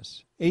destroying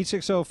us.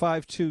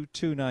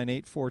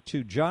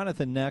 860-522-9842.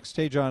 Jonathan next.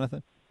 Hey,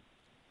 Jonathan.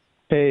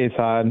 Hey,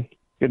 Todd.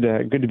 Good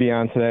to be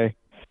on today.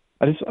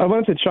 I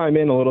wanted to chime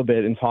in a little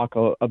bit and talk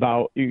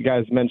about, you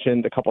guys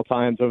mentioned a couple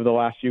times over the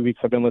last few weeks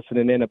I've been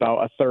listening in about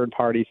a third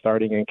party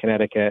starting in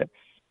Connecticut.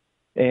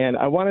 And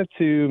I wanted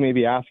to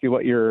maybe ask you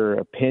what your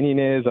opinion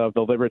is of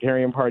the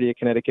Libertarian Party of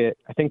Connecticut.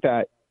 I think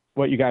that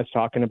what you guys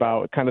are talking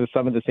about, kind of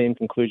some of the same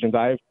conclusions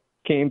I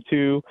came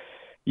to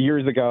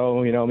years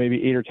ago,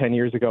 maybe 8 or 10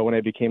 years ago when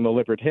I became a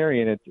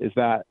libertarian, is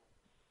that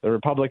the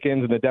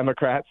Republicans and the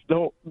Democrats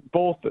don't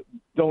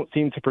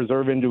seem to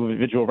preserve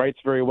individual rights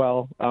very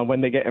well. When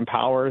they get in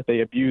power,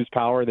 they abuse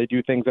power. They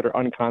do things that are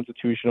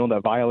unconstitutional,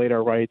 that violate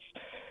our rights,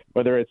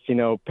 whether it's,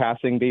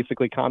 passing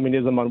basically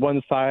communism on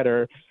one side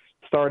or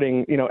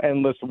starting,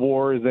 endless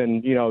wars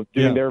and,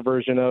 doing their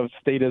version of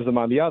statism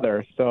on the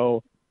other.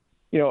 So,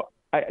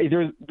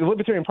 there's the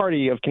Libertarian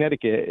Party of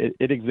Connecticut.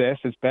 It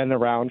exists. It's been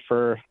around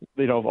for,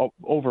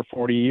 over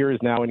 40 years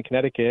now in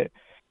Connecticut.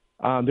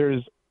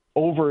 There's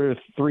over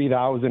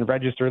 3,000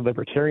 registered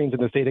libertarians in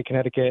the state of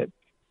Connecticut.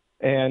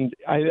 And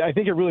I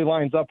think it really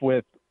lines up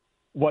with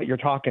what you're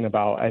talking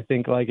about. I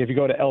think, like, if you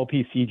go to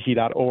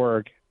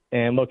lpct.org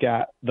and look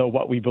at the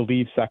What We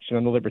Believe section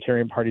on the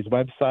Libertarian Party's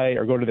website,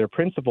 or go to their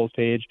principles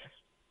page,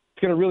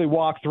 it's going to really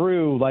walk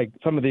through, like,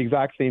 some of the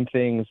exact same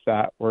things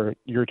that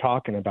you're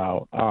talking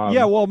about.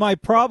 Yeah, well, my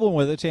problem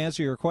with it, to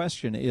answer your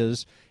question,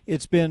 is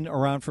it's been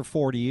around for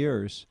 40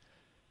 years,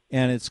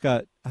 and it's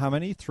got, how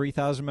many?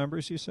 3,000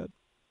 members, you said?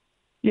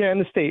 Yeah, in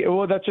the state.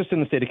 Well, that's just in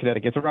the state of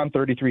Connecticut. It's around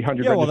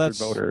 3,300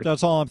 registered voters.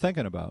 That's all I'm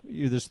thinking about.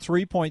 There's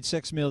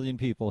 3.6 million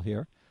people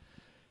here,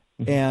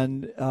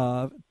 and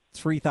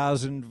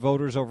 3,000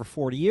 voters over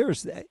 40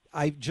 years.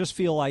 I just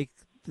feel like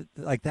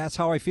that's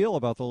how I feel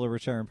about the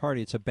Libertarian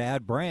Party. It's a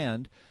bad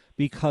brand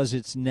because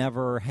it's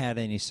never had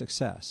any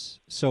success.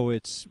 So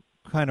it's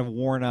kind of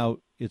worn out.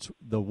 It's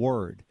the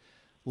word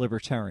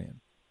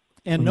libertarian,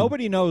 and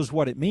nobody knows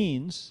what it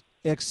means,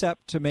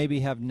 except to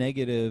maybe have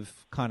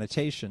negative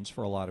connotations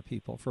for a lot of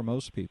people, for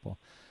most people.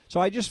 So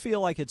I just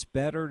feel like it's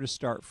better to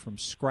start from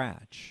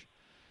scratch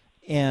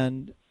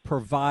and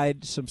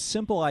provide some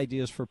simple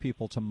ideas for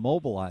people to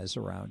mobilize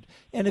around.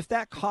 And if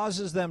that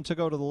causes them to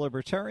go to the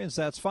Libertarians,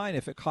 that's fine.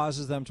 If it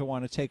causes them to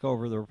want to take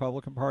over the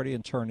Republican Party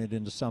and turn it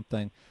into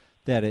something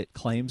that it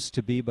claims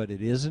to be but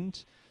it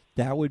isn't,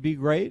 that would be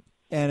great.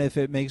 And if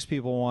it makes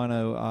people want to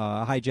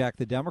hijack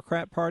the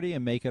Democrat Party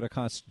and make it a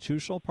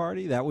constitutional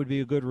party, that would be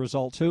a good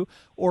result too.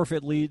 Or if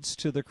it leads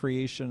to the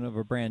creation of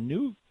a brand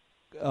new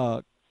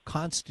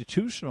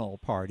constitutional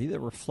party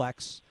that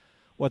reflects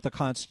what the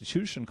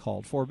Constitution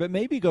called for, but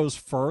maybe goes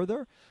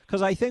further.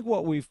 Because I think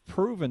what we've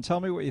proven,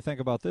 tell me what you think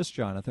about this,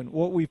 Jonathan,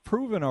 what we've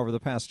proven over the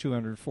past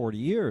 240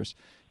 years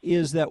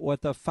is that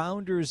what the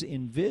founders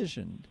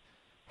envisioned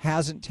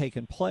hasn't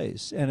taken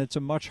place. And it's a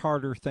much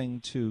harder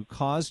thing to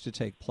cause to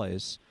take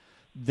place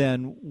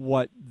than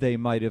what they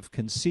might have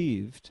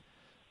conceived,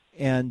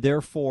 and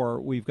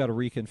therefore we've got to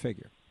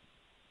reconfigure.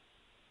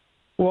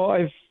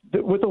 Well,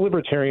 with the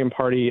Libertarian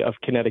Party of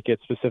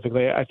Connecticut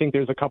specifically, I think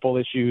there's a couple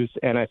issues,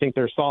 and I think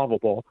they're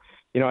solvable.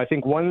 I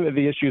think one of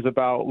the issues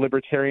about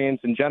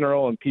libertarians in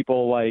general and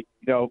people like,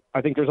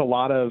 I think there's a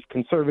lot of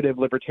conservative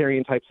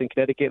libertarian types in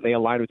Connecticut, and they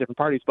align with different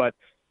parties, but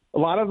a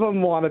lot of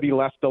them want to be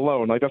left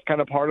alone. Like, that's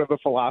kind of part of the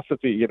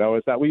philosophy,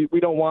 is that we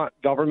don't want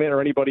government or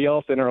anybody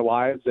else in our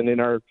lives and in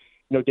our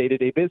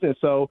day-to-day business.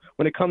 So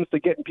when it comes to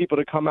getting people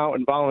to come out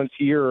and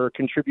volunteer or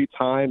contribute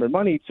time or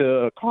money to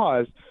a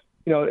cause,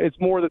 it's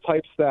more the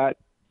types that,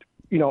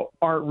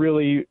 aren't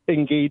really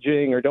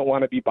engaging or don't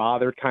want to be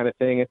bothered kind of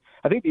thing.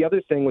 I think the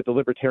other thing with the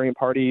Libertarian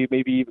Party,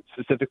 maybe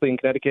specifically in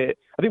Connecticut,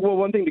 I think,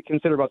 one thing to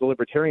consider about the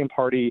Libertarian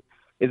Party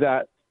is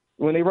that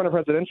when they run a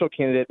presidential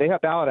candidate, they have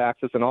ballot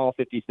access in all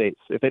 50 states.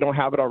 If they don't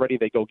have it already,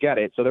 they go get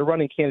it. So they're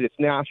running candidates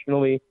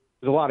nationally.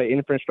 There's a lot of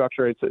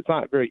infrastructure. It's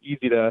not very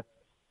easy to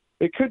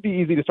It could be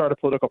easy to start a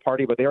political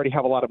party, but they already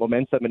have a lot of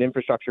momentum and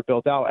infrastructure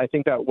built out. I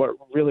think that what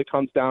really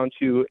comes down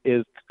to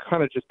is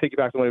kind of just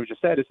piggybacking on what I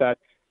just said, is that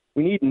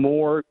we need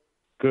more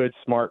good,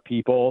 smart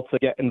people to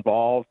get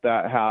involved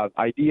that have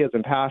ideas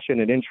and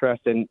passion and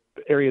interest in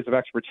areas of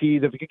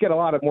expertise. If we could get a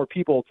lot of more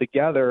people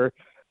together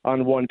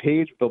on one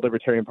page with the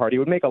Libertarian Party, it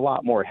would make a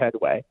lot more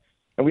headway.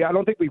 And I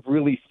don't think we've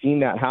really seen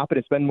that happen.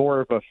 It's been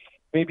more of a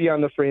maybe on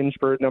the fringe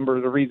for a number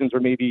of the reasons, or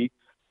maybe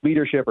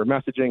leadership or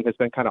messaging has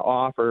been kind of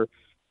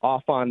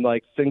off on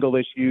like single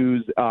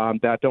issues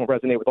that don't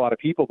resonate with a lot of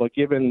people. But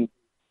given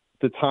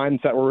the times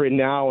that we're in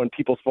now and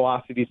people's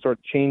philosophies sort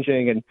of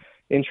changing and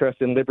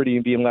interest in liberty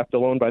and being left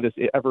alone by this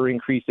ever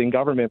increasing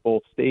government,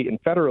 both state and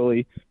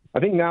federally, I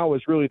think now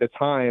is really the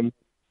time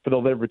for the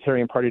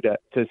Libertarian Party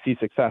to see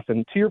success.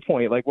 And to your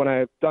point, like when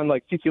I've done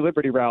like CC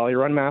Liberty Rally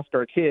or Unmask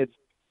Our Kids,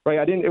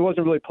 right? It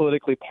wasn't really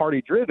politically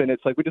party driven.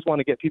 It's like, we just want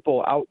to get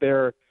people out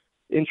there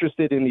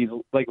interested in these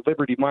like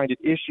liberty minded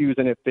issues.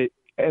 And if it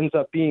ends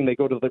up being they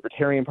go to the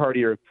Libertarian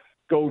Party or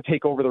go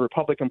take over the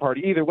Republican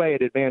Party, either way,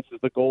 it advances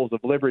the goals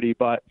of liberty.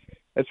 But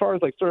as far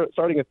as like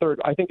starting a third,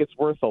 I think it's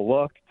worth a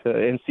look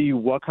and see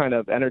what kind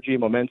of energy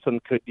and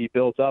momentum could be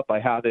built up by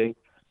having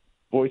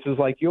voices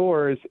like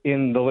yours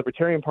in the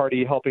Libertarian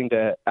Party helping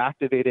to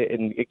activate it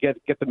and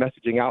get the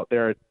messaging out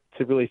there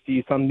to really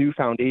see some new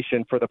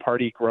foundation for the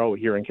party grow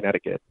here in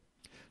Connecticut.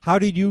 How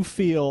did you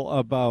feel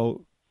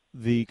about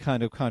the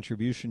kind of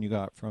contribution you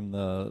got from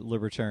the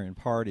Libertarian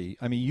Party?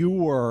 I mean, you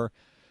were,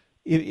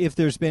 if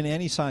there's been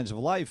any signs of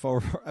life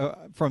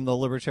from the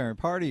Libertarian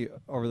Party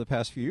over the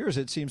past few years,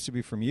 it seems to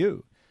be from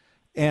you.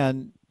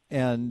 And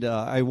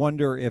I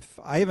wonder if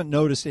I haven't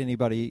noticed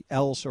anybody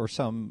else or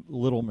some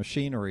little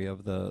machinery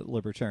of the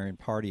Libertarian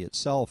Party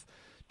itself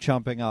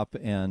jumping up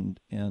and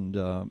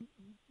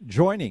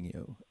joining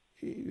you.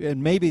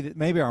 And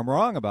maybe I'm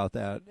wrong about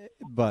that,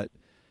 but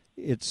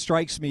it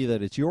strikes me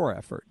that it's your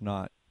effort,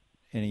 not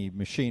any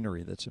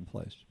machinery that's in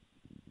place.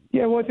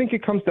 Yeah, well, I think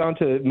it comes down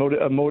to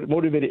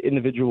motivated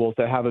individuals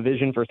that have a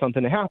vision for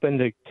something to happen,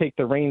 to take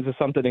the reins of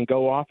something and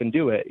go off and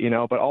do it,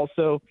 but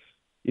also,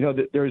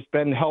 there's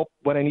been help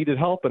when I needed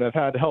help, and I've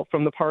had help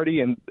from the party,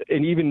 and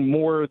even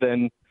more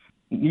than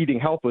needing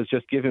help was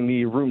just giving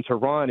me room to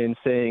run and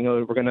saying,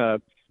 oh, we're going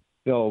to,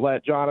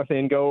 let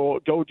Jonathan go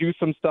do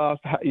some stuff,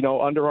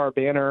 under our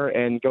banner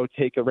and go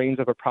take the reins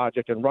of a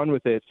project and run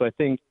with it. So I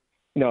think,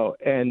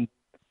 and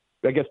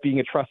I guess being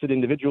a trusted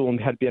individual and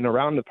had been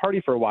around the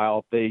party for a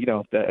while, they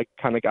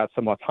kind of got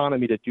some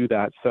autonomy to do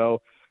that. So,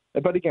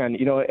 but again,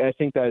 I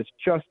think that it's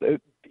just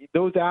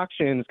those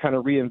actions kind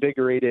of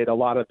reinvigorated a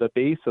lot of the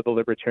base of the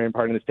Libertarian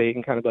Party in the state,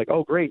 and kind of like,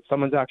 oh, great,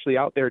 someone's actually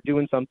out there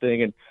doing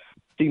something and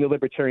seeing the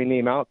Libertarian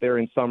name out there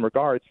in some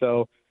regard.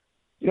 So,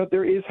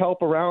 there is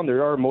help around.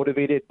 There are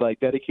motivated,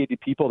 dedicated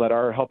people that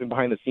are helping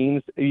behind the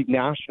scenes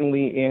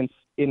nationally and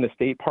in the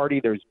state party.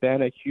 There's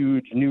been a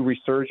huge new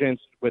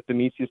resurgence with the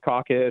Mises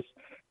Caucus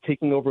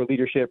taking over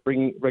leadership,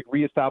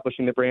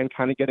 reestablishing the brand,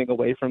 kind of getting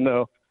away from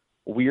the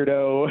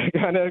weirdo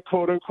kind of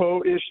quote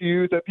unquote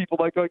issues that people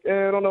like, I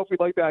don't know if we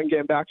like that, and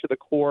getting back to the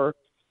core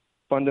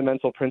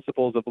fundamental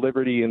principles of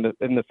liberty and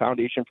the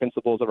foundation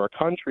principles of our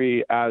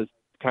country as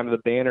kind of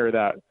the banner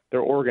that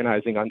they're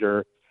organizing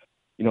under,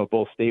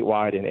 both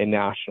statewide and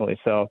nationally.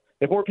 So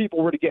if more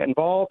people were to get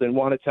involved and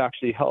wanted to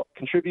actually help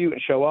contribute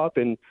and show up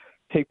and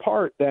take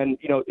part, then,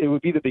 it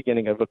would be the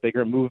beginning of a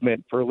bigger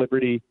movement for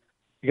liberty.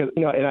 Because,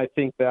 and I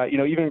think that,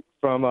 even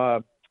from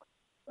a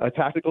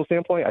tactical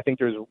standpoint, I think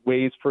there's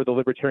ways for the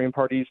Libertarian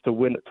parties to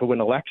win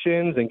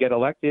elections and get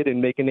elected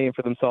and make a name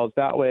for themselves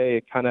that way,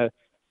 and kind of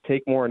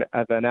take more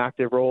of an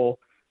active role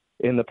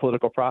in the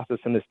political process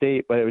in the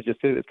state. But it's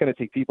going to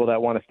take people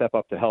that want to step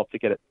up to help to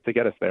get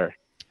us there.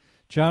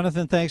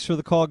 Jonathan, thanks for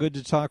the call. Good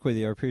to talk with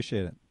you. I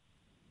appreciate it.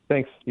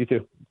 Thanks. You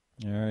too.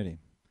 All righty.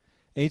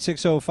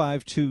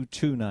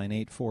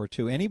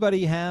 860-522-9842.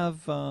 Anybody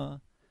have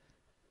an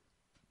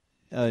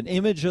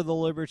image of the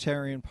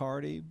Libertarian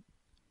Party?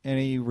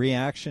 Any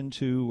reaction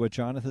to what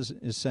Jonathan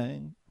is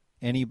saying?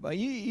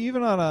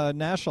 Even on a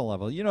national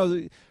level?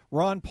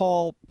 Ron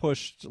Paul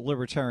pushed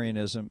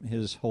libertarianism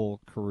his whole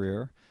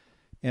career,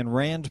 and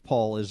Rand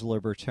Paul is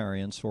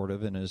libertarian sort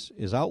of in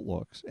his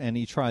outlooks, and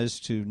he tries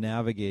to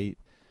navigate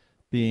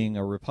being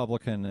a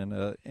Republican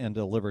and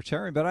a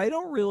libertarian. But I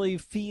don't really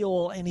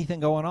feel anything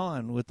going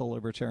on with the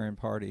Libertarian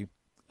Party,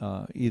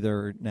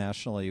 either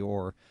nationally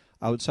or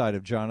outside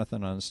of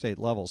Jonathan on a state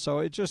level. So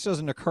it just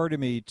doesn't occur to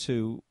me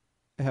to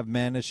have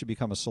managed to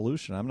become a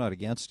solution. I'm not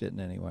against it in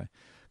any way,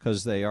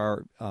 because they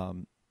are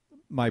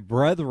my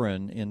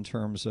brethren in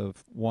terms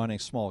of wanting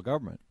small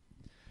government.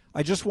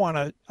 I just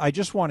want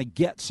to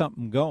get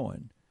something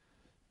going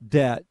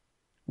that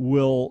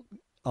will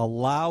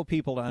allow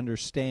people to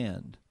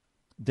understand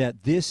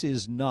that this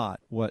is not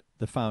what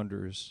the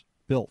founders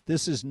built.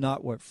 This is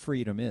not what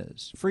freedom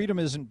is. Freedom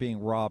isn't being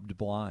robbed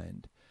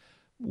blind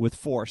with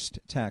forced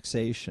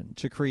taxation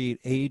to create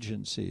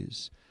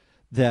agencies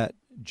that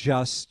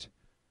just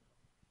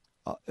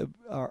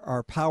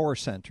are power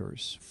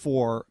centers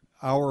for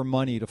our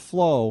money to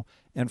flow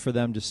and for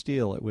them to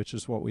steal it, which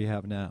is what we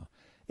have now.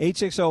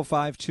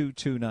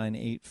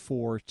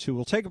 860-522-9842.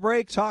 We'll take a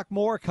break, talk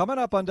more, coming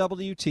up on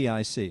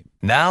WTIC.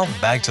 Now,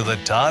 back to the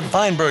Todd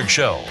Feinberg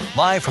Show,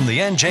 live from the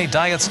NJ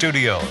Diet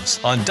Studios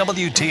on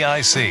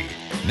WTIC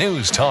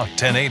News Talk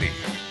 1080.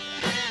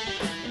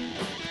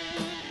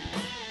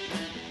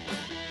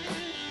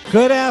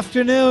 Good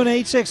afternoon,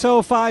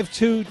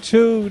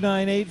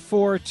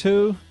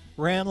 860-522-9842.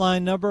 RAN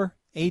line number,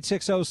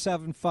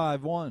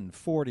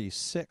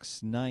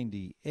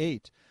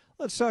 860-751-4698.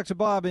 Let's talk to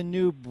Bob in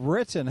New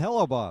Britain.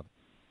 Hello, Bob.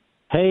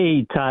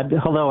 Hey, Todd.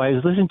 Hello. I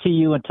was listening to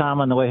you and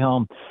Tom on the way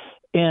home,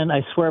 and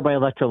I swear by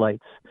electrolytes.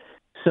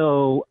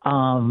 So,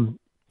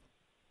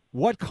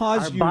 what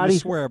caused you to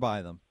swear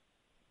by them?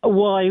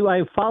 Well,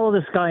 I follow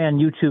this guy on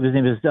YouTube. His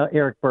name is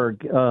Eric Berg,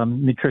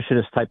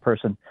 nutritionist type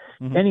person.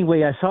 Mm-hmm.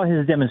 Anyway, I saw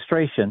his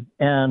demonstration,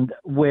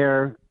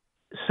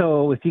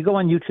 so if you go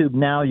on YouTube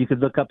now, you could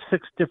look up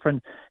 6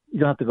 different.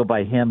 You don't have to go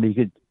by him, but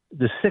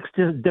there's 6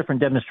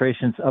 different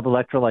demonstrations of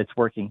electrolytes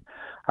working.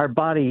 Our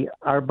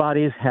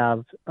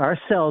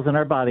cells in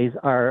our bodies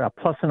are a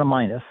plus and a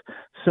minus.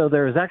 So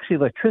there's actually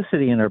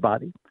electricity in our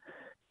body,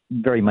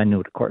 very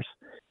minute, of course.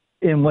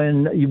 And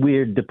when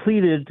we're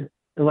depleted,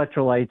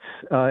 electrolytes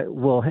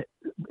will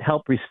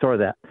help restore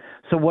that.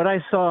 So what I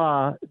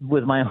saw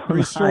with my own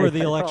restore eyes,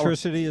 the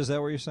electricity, is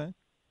that what you're saying?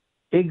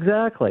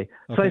 Exactly.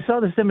 So I saw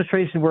this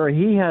demonstration where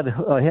he had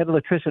an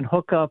electrician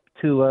hook up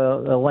to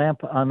a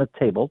lamp on the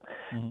table,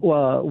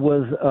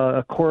 was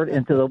a cord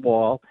into the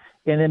wall,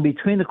 and in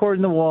between the cord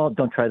and the wall,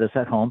 don't try this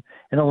at home,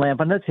 and a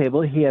lamp on the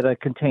table, he had a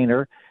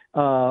container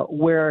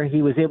where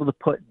he was able to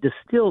put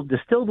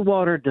distilled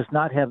water does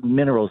not have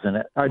minerals in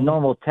it. Our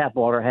normal tap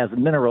water has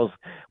minerals,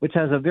 which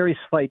has a very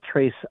slight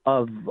trace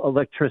of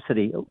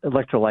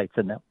electrolytes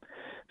in them.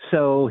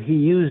 So he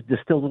used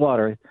distilled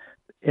water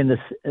in this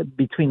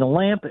between the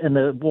lamp and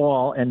the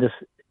wall and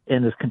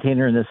this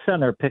container in the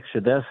center.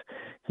 Picture this.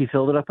 He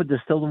filled it up with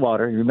distilled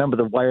water. You remember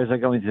the wires are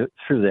going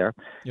through there.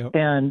 Yep.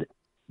 And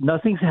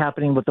nothing's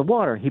happening with the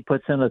water. He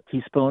puts in a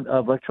teaspoon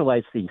of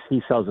electrolytes.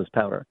 He sells his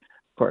powder.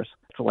 Of course,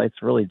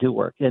 electrolytes really do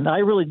work. And I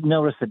really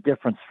noticed a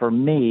difference for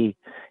me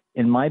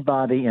in my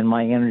body, in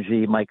my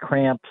energy, my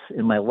cramps,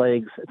 in my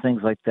legs,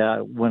 things like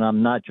that when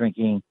I'm not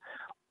drinking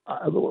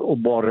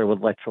water with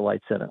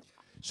electrolytes in it.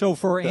 So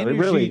for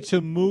energy to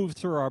move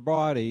through our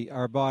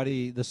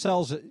body, the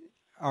cells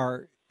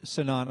are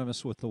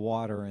synonymous with the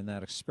water in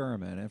that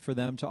experiment. And for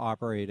them to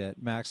operate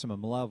at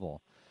maximum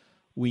level,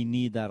 we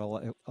need that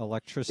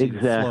electricity to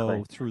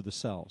flow through the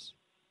cells.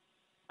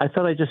 I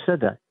thought I just said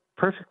that.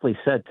 Perfectly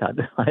said,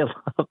 Todd. I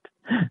love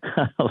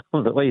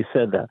the way you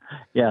said that.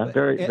 Yeah,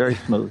 very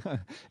smooth.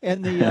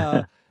 And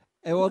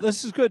well,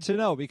 this is good to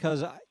know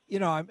because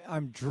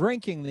I'm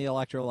drinking the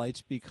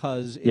electrolytes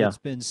because it's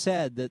been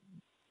said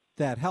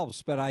that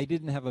helps, but I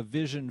didn't have a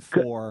vision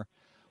for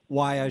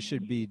why I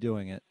should be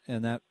doing it,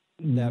 and that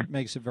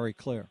makes it very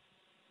clear.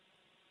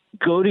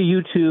 Go to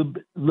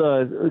YouTube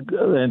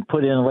and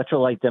put in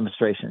electrolyte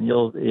demonstration.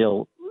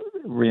 You'll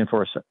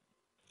reinforce it.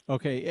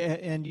 Okay,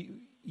 and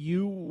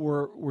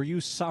were you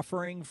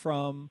suffering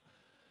from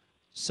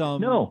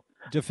some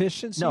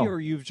deficiency, or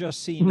you've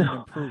just seen an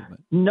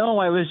improvement? No,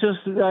 I was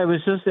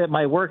just at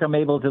my work. I'm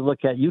able to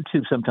look at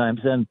YouTube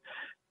sometimes, and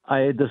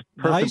this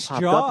person nice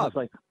popped job. up. I was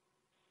like,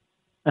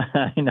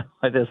 I know,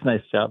 it is a nice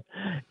job.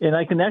 And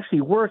I can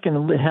actually work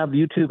and have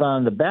YouTube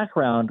on the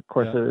background, of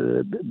course,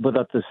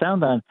 without the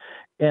sound on.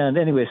 And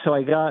anyway, so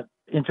I got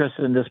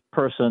interested in this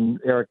person,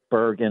 Eric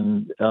Berg.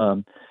 And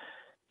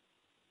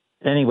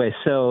anyway,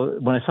 so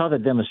when I saw the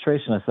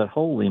demonstration, I thought,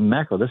 holy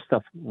mackerel, this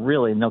stuff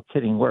really, no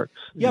kidding, works.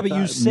 Yeah, but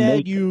you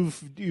said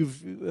you've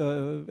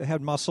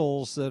had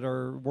muscles that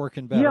are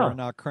working better and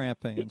not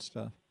cramping and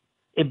stuff.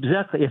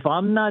 Exactly. If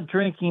I'm not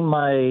drinking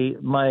my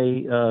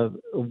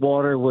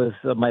water with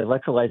my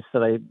electrolytes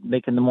that I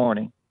make in the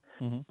morning,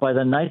 by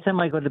the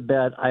nighttime I go to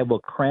bed, I will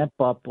cramp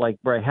up, like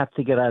where I have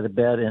to get out of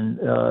bed and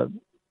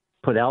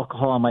put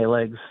alcohol on my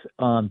legs.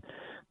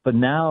 But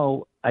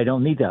now I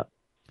don't need that.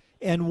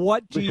 And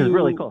what do you? Is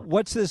really cool.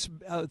 What's this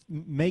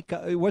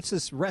what's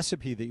this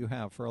recipe that you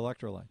have for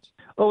electrolytes?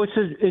 Oh,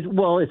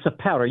 it's a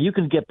powder. You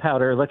can get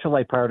powder,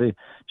 electrolyte powder,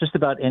 just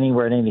about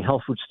anywhere in any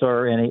health food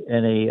store,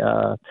 any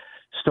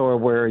store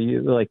where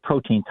you like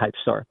protein type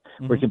store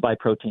where you can buy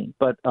protein.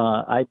 But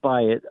I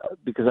buy it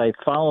because I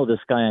follow this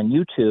guy on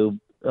YouTube,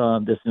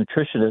 this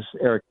nutritionist,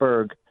 Eric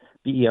Berg,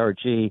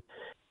 B-E-R-G.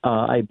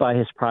 I buy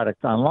his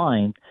product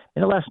online,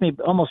 and it lasts me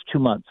almost 2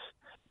 months.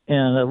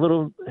 And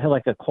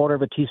like a quarter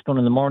of a teaspoon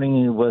in the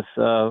morning with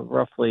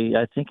roughly,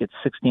 I think it's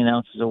 16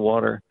 ounces of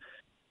water.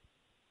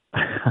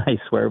 I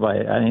swear by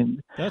it. I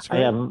mean, that's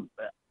great.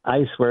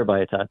 I swear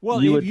by it, Todd.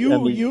 Well,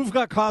 you've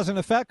got cause and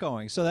effect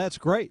going, so that's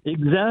great.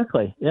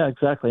 Exactly. Yeah,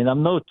 exactly. And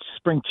I'm no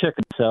spring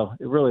chicken, so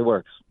it really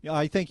works. Yeah,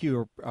 I think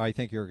you're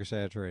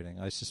exaggerating.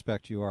 I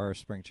suspect you are a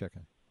spring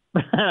chicken.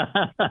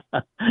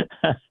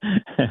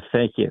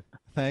 Thank you.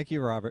 Thank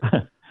you, Robert.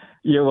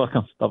 You're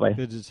welcome. Bye-bye.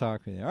 Good to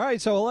talk with you. All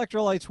right, so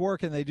electrolytes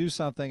work and they do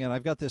something, and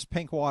I've got this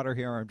pink water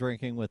here I'm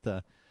drinking with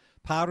the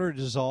powder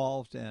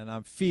dissolved, and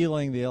I'm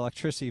feeling the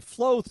electricity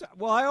flow.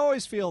 Well, I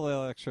always feel the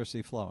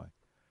electricity flowing.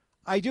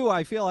 I do.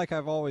 I feel like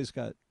I've always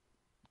got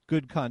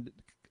good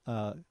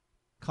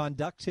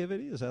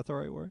conductivity. Is that the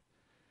right word?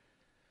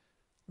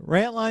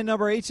 Rant line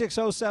number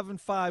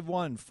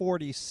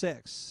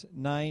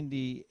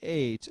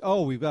 860-751-4698.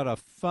 Oh, we've got a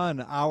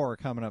fun hour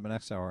coming up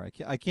next hour.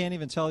 I can't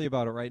even tell you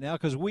about it right now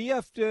because we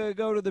have to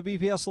go to the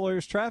BPS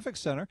Lawyers Traffic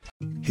Center.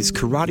 His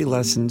karate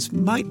lessons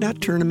might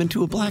not turn him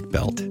into a black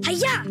belt.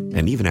 Hi-ya!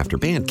 And even after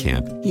band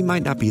camp, he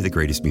might not be the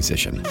greatest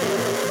musician.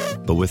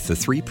 But with the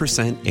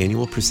 3%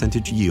 annual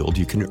percentage yield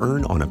you can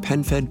earn on a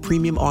PenFed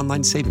premium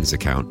online savings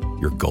account,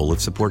 your goal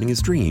of supporting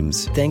his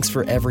dreams... Thanks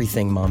for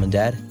everything, Mom and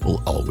Dad.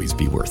 ...will always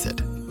be worth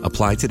it.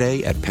 Apply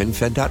today at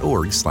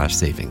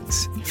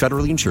PenFed.org/savings.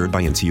 Federally insured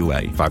by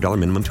NCUA. $5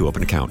 minimum to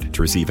open account.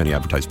 To receive any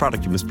advertised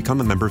product, you must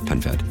become a member of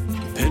PenFed.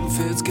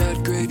 PenFed's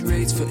got great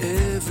rates for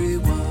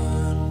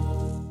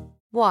everyone.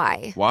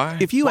 Why? Why?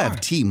 If you have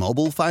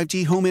T-Mobile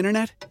 5G home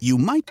internet, you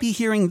might be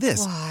hearing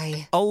this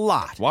Why? a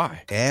lot.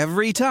 Why?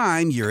 Every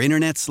time your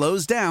internet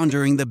slows down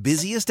during the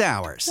busiest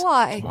hours.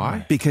 Why?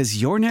 Why?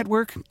 Because your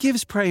network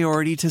gives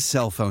priority to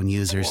cell phone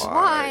users.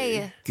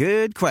 Why?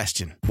 Good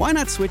question. Why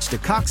not switch to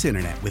Cox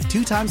Internet with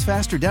 2 times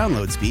faster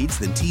download speeds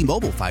than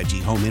T-Mobile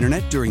 5G home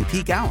internet during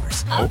peak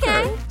hours?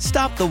 Okay.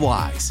 Stop the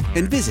whys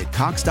and visit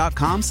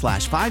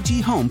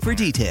cox.com/5G home for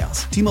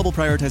details. T-Mobile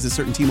prioritizes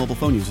certain T-Mobile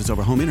phone users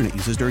over home internet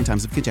users during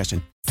times of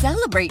congestion.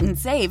 Celebrate and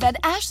save at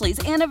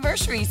Ashley's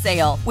Anniversary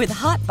Sale. With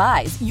Hot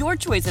Buys, your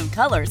choice of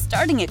colors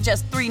starting at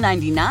just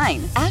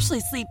 $3.99.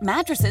 Ashley Sleep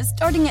mattresses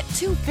starting at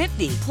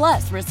 $2.50.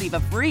 Plus, receive a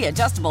free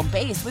adjustable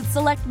base with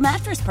select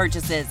mattress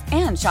purchases.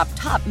 And shop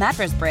top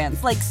mattress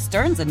brands like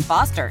Stearns &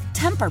 Foster,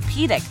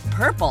 Tempur-Pedic,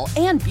 Purple,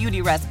 and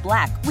Beautyrest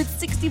Black with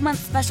 60-month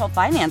special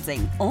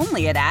financing.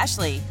 Only at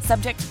Ashley.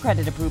 Subject to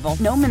credit approval.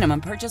 No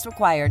minimum purchase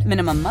required.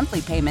 Minimum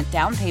monthly payment,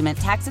 down payment,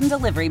 tax, and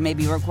delivery may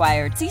be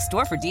required. See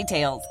store for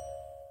details.